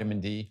my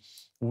vitamin D,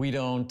 we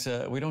don't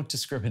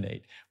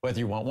discriminate. Whether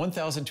you want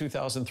 1,000,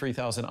 2,000,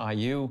 3,000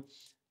 IU,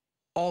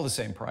 all the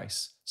same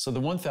price. So the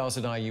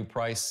 1,000 IU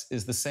price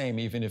is the same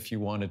even if you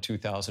want a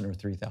 2,000 or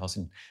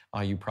 3,000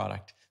 IU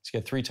product. So you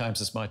get 3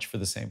 times as much for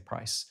the same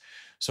price.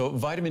 So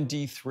vitamin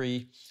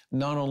D3,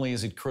 not only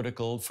is it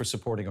critical for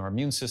supporting our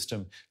immune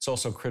system, it's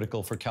also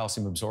critical for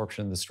calcium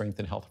absorption, the strength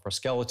and health of our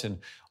skeleton,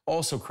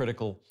 also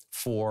critical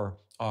for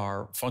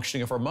our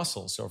functioning of our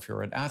muscles. So if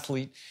you're an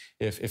athlete,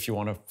 if you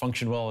want to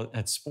function well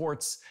at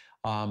sports,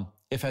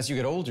 if as you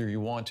get older, you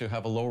want to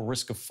have a lower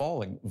risk of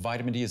falling,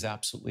 vitamin D is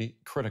absolutely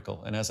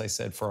critical. And as I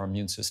said, for our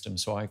immune system.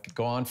 So I could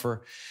go on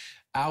for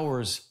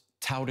hours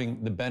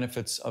touting the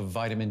benefits of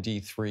vitamin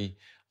D3.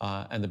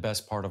 And the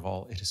best part of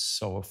all, it is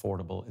so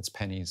affordable. It's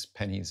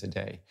pennies a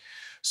day.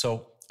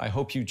 So I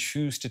hope you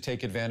choose to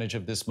take advantage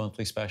of this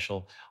monthly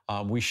special.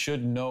 We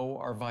should know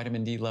our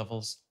vitamin D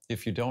levels.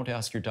 If you don't,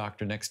 ask your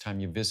doctor next time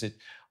you visit.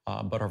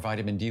 But our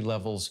vitamin D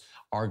levels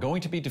are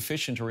going to be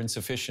deficient or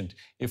insufficient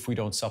if we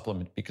don't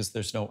supplement, because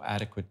there's no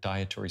adequate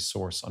dietary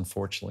source,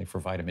 unfortunately,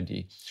 for vitamin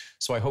D.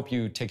 So I hope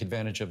you take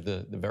advantage of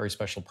the very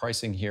special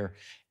pricing here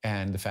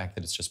and the fact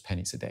that it's just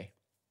pennies a day.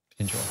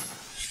 Enjoy.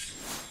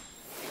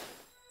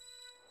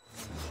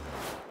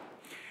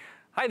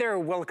 Hi there,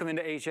 welcome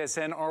into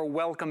HSN, or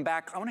welcome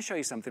back. I want to show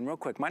you something real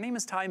quick. My name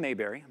is Ty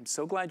Mayberry. I'm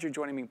so glad you're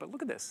joining me, but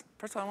look at this.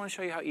 First of all, I want to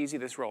show you how easy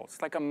this rolls.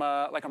 It's like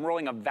I'm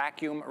rolling a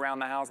vacuum around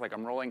the house, like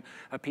I'm rolling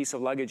a piece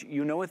of luggage.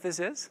 You know what this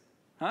is?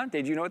 Huh?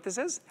 Did you know what this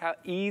is? How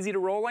easy to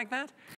roll like that?